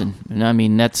person. And I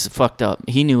mean, that's fucked up.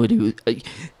 He knew what he was.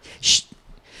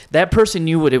 That person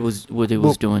knew what it was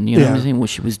doing. You know what I'm saying? What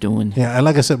she was doing. Yeah, and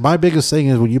like I said, my biggest thing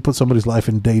is when you put somebody's life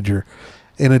in danger,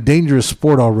 in a dangerous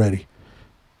sport already,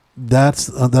 that's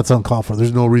uncalled for.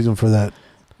 There's no reason for that.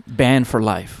 Banned for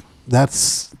life.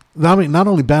 That's not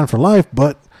only banned for life,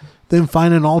 but then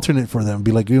find an alternate for them.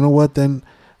 Be like, you know what? Then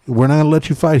we're not gonna let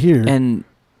you fight here, And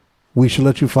we should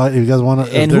let you fight if you guys want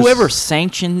to. and whoever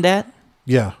sanctioned that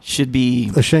yeah, should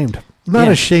be ashamed. Not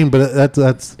Yeah. ashamed, but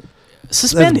that's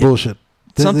suspended. bullshit.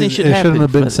 Something should It happen shouldn't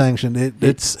have been for- sanctioned.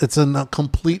 It's a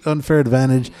complete unfair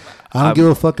advantage. I don't give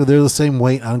a fuck if they're the same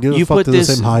weight. I don't give a You fuck put if they're the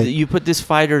this same height. you put this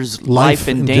fighter's life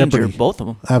in danger, jeopardy. both of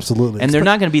them. Absolutely. And they're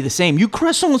not going to be the same. You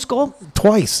crush someone's skull?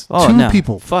 twice. Oh, Two no.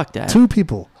 people. Fuck that. Two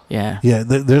people. Yeah. Yeah,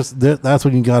 that's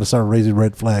when you got to start raising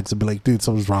red flags and be like, dude,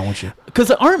 something's wrong with you. Because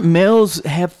aren't males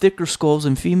have thicker skulls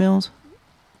than females?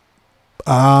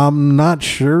 I'm not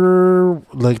sure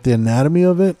like the anatomy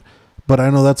of it, but I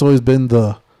know that's always been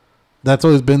the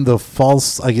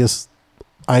false, I guess,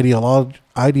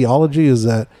 ideology is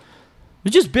that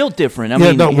We're just built different. I yeah,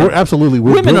 mean, no, we're absolutely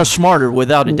women built- are smarter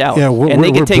without a doubt. Yeah, and they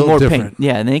we're can take built more different. pain.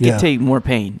 Yeah, and they can Yeah. take more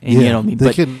pain. And yeah, you know what I mean? they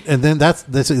But, can, and then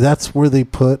that's where they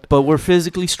put but we're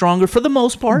physically stronger for the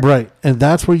most part. right, and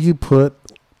that's where you put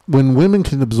when women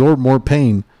can absorb more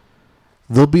pain,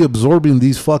 they'll be absorbing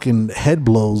these fucking head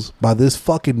blows by this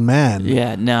fucking man.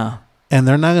 Yeah, no. And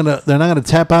they're not gonna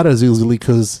tap out as easily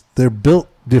because they're built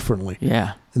differently.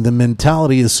 Yeah. And the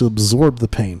mentality is to absorb the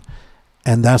pain,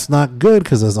 and that's not good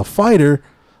because as a fighter,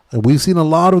 we've seen a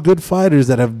lot of good fighters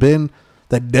that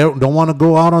don't want to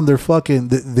go out on their fucking.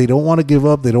 They don't want to give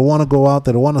up. They don't want to go out.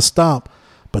 They don't want to stop.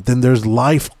 But then there's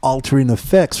life altering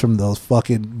effects from those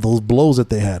blows that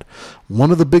they had.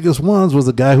 One of the biggest ones was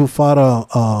the guy who fought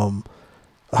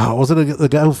the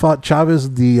guy who fought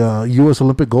Chavez, the U.S.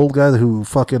 Olympic gold guy who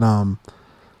fucking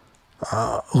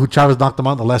who Chavez knocked him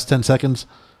out in the last 10 seconds.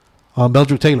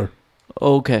 Meldrick Taylor.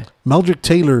 Okay. Meldrick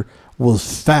Taylor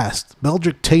was fast.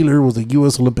 Meldrick Taylor was a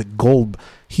U.S. Olympic gold.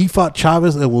 He fought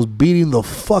Chavez and was beating the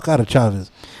fuck out of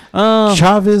Chavez.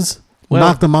 Chavez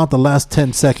knocked him out the last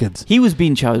 10 seconds. He was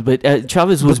beating Chavez, but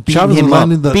Chavez was Chavez beating was him up.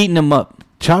 landing Beating him up.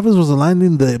 Chavez was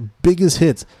landing the biggest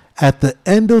hits. At the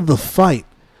end of the fight,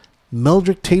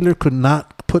 Meldrick Taylor could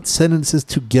not put sentences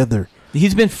together.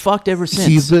 He's been fucked ever since.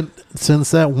 He's been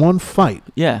since that one fight.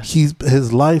 Yeah.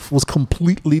 His life was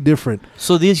completely different.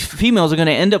 So these females are going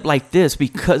to end up like this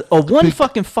because of one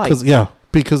fucking fight.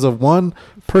 Because of one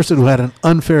person who had an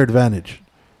unfair advantage.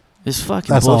 It's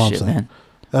fucking That's all I'm bullshit, saying. man.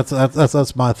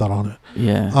 That's my thought on it.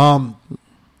 Yeah.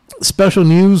 Special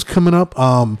news coming up.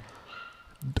 Oh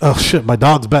shit, my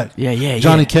dog's back. Yeah.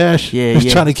 Johnny Cash. Yeah.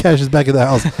 Johnny Cash is back in the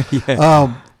house.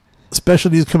 Yeah.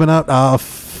 Special news coming out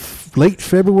late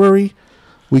February.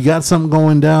 We got something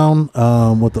going down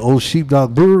with the Old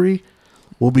Sheepdog Brewery.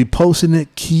 We'll be posting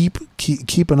it. Keep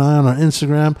an eye on our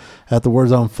Instagram at the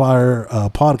Words on Fire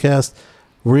podcast.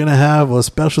 We're gonna have a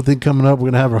special thing coming up.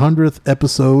 We're gonna have our 100th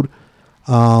episode.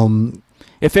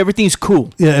 If everything's cool.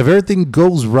 Yeah, if everything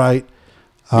goes right,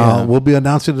 we'll be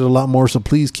announcing it a lot more. So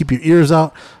please keep your ears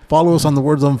out. Follow us on the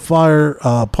Words on Fire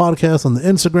podcast on the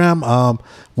Instagram.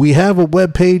 We have a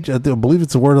webpage. I believe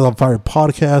it's the Words on Fire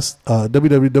podcast,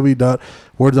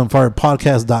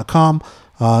 www.wordsonfirepodcast.com.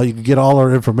 You can get all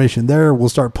our information there. We'll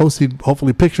start posting,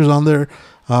 hopefully, pictures on there.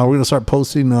 We're going to start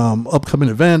posting upcoming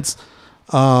events.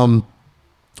 We're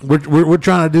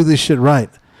trying to do this shit right.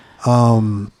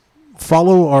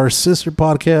 Follow our sister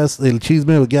podcast, El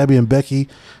Chisme with Gabby and Becky,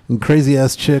 and Crazy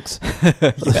Ass Chicks.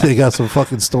 They got some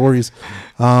fucking stories.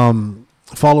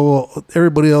 Follow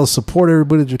everybody else. Support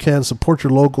everybody that you can. Support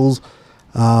your locals.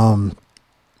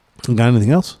 You got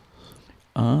anything else?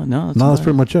 No, That's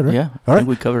pretty much it, right? Yeah. All I right. think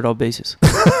we covered all bases.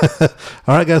 All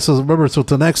right, guys. So remember,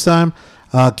 till next time,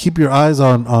 keep your eyes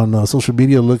on social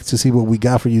media. Look to see what we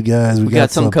got for you guys. We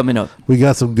got some coming up. We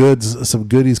got some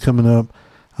goodies coming up.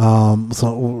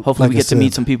 So Hopefully we get to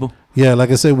meet some people. Yeah,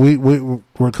 like I said,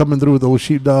 we're coming through with Old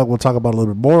Sheepdog. We'll talk about it a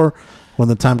little bit more when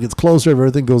the time gets closer. If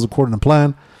everything goes according to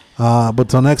plan. But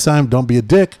till next time, don't be a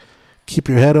dick. Keep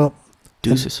your head up.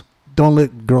 Deuces. Don't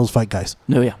let girls fight guys.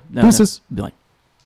 No, yeah. No, Deuces. No.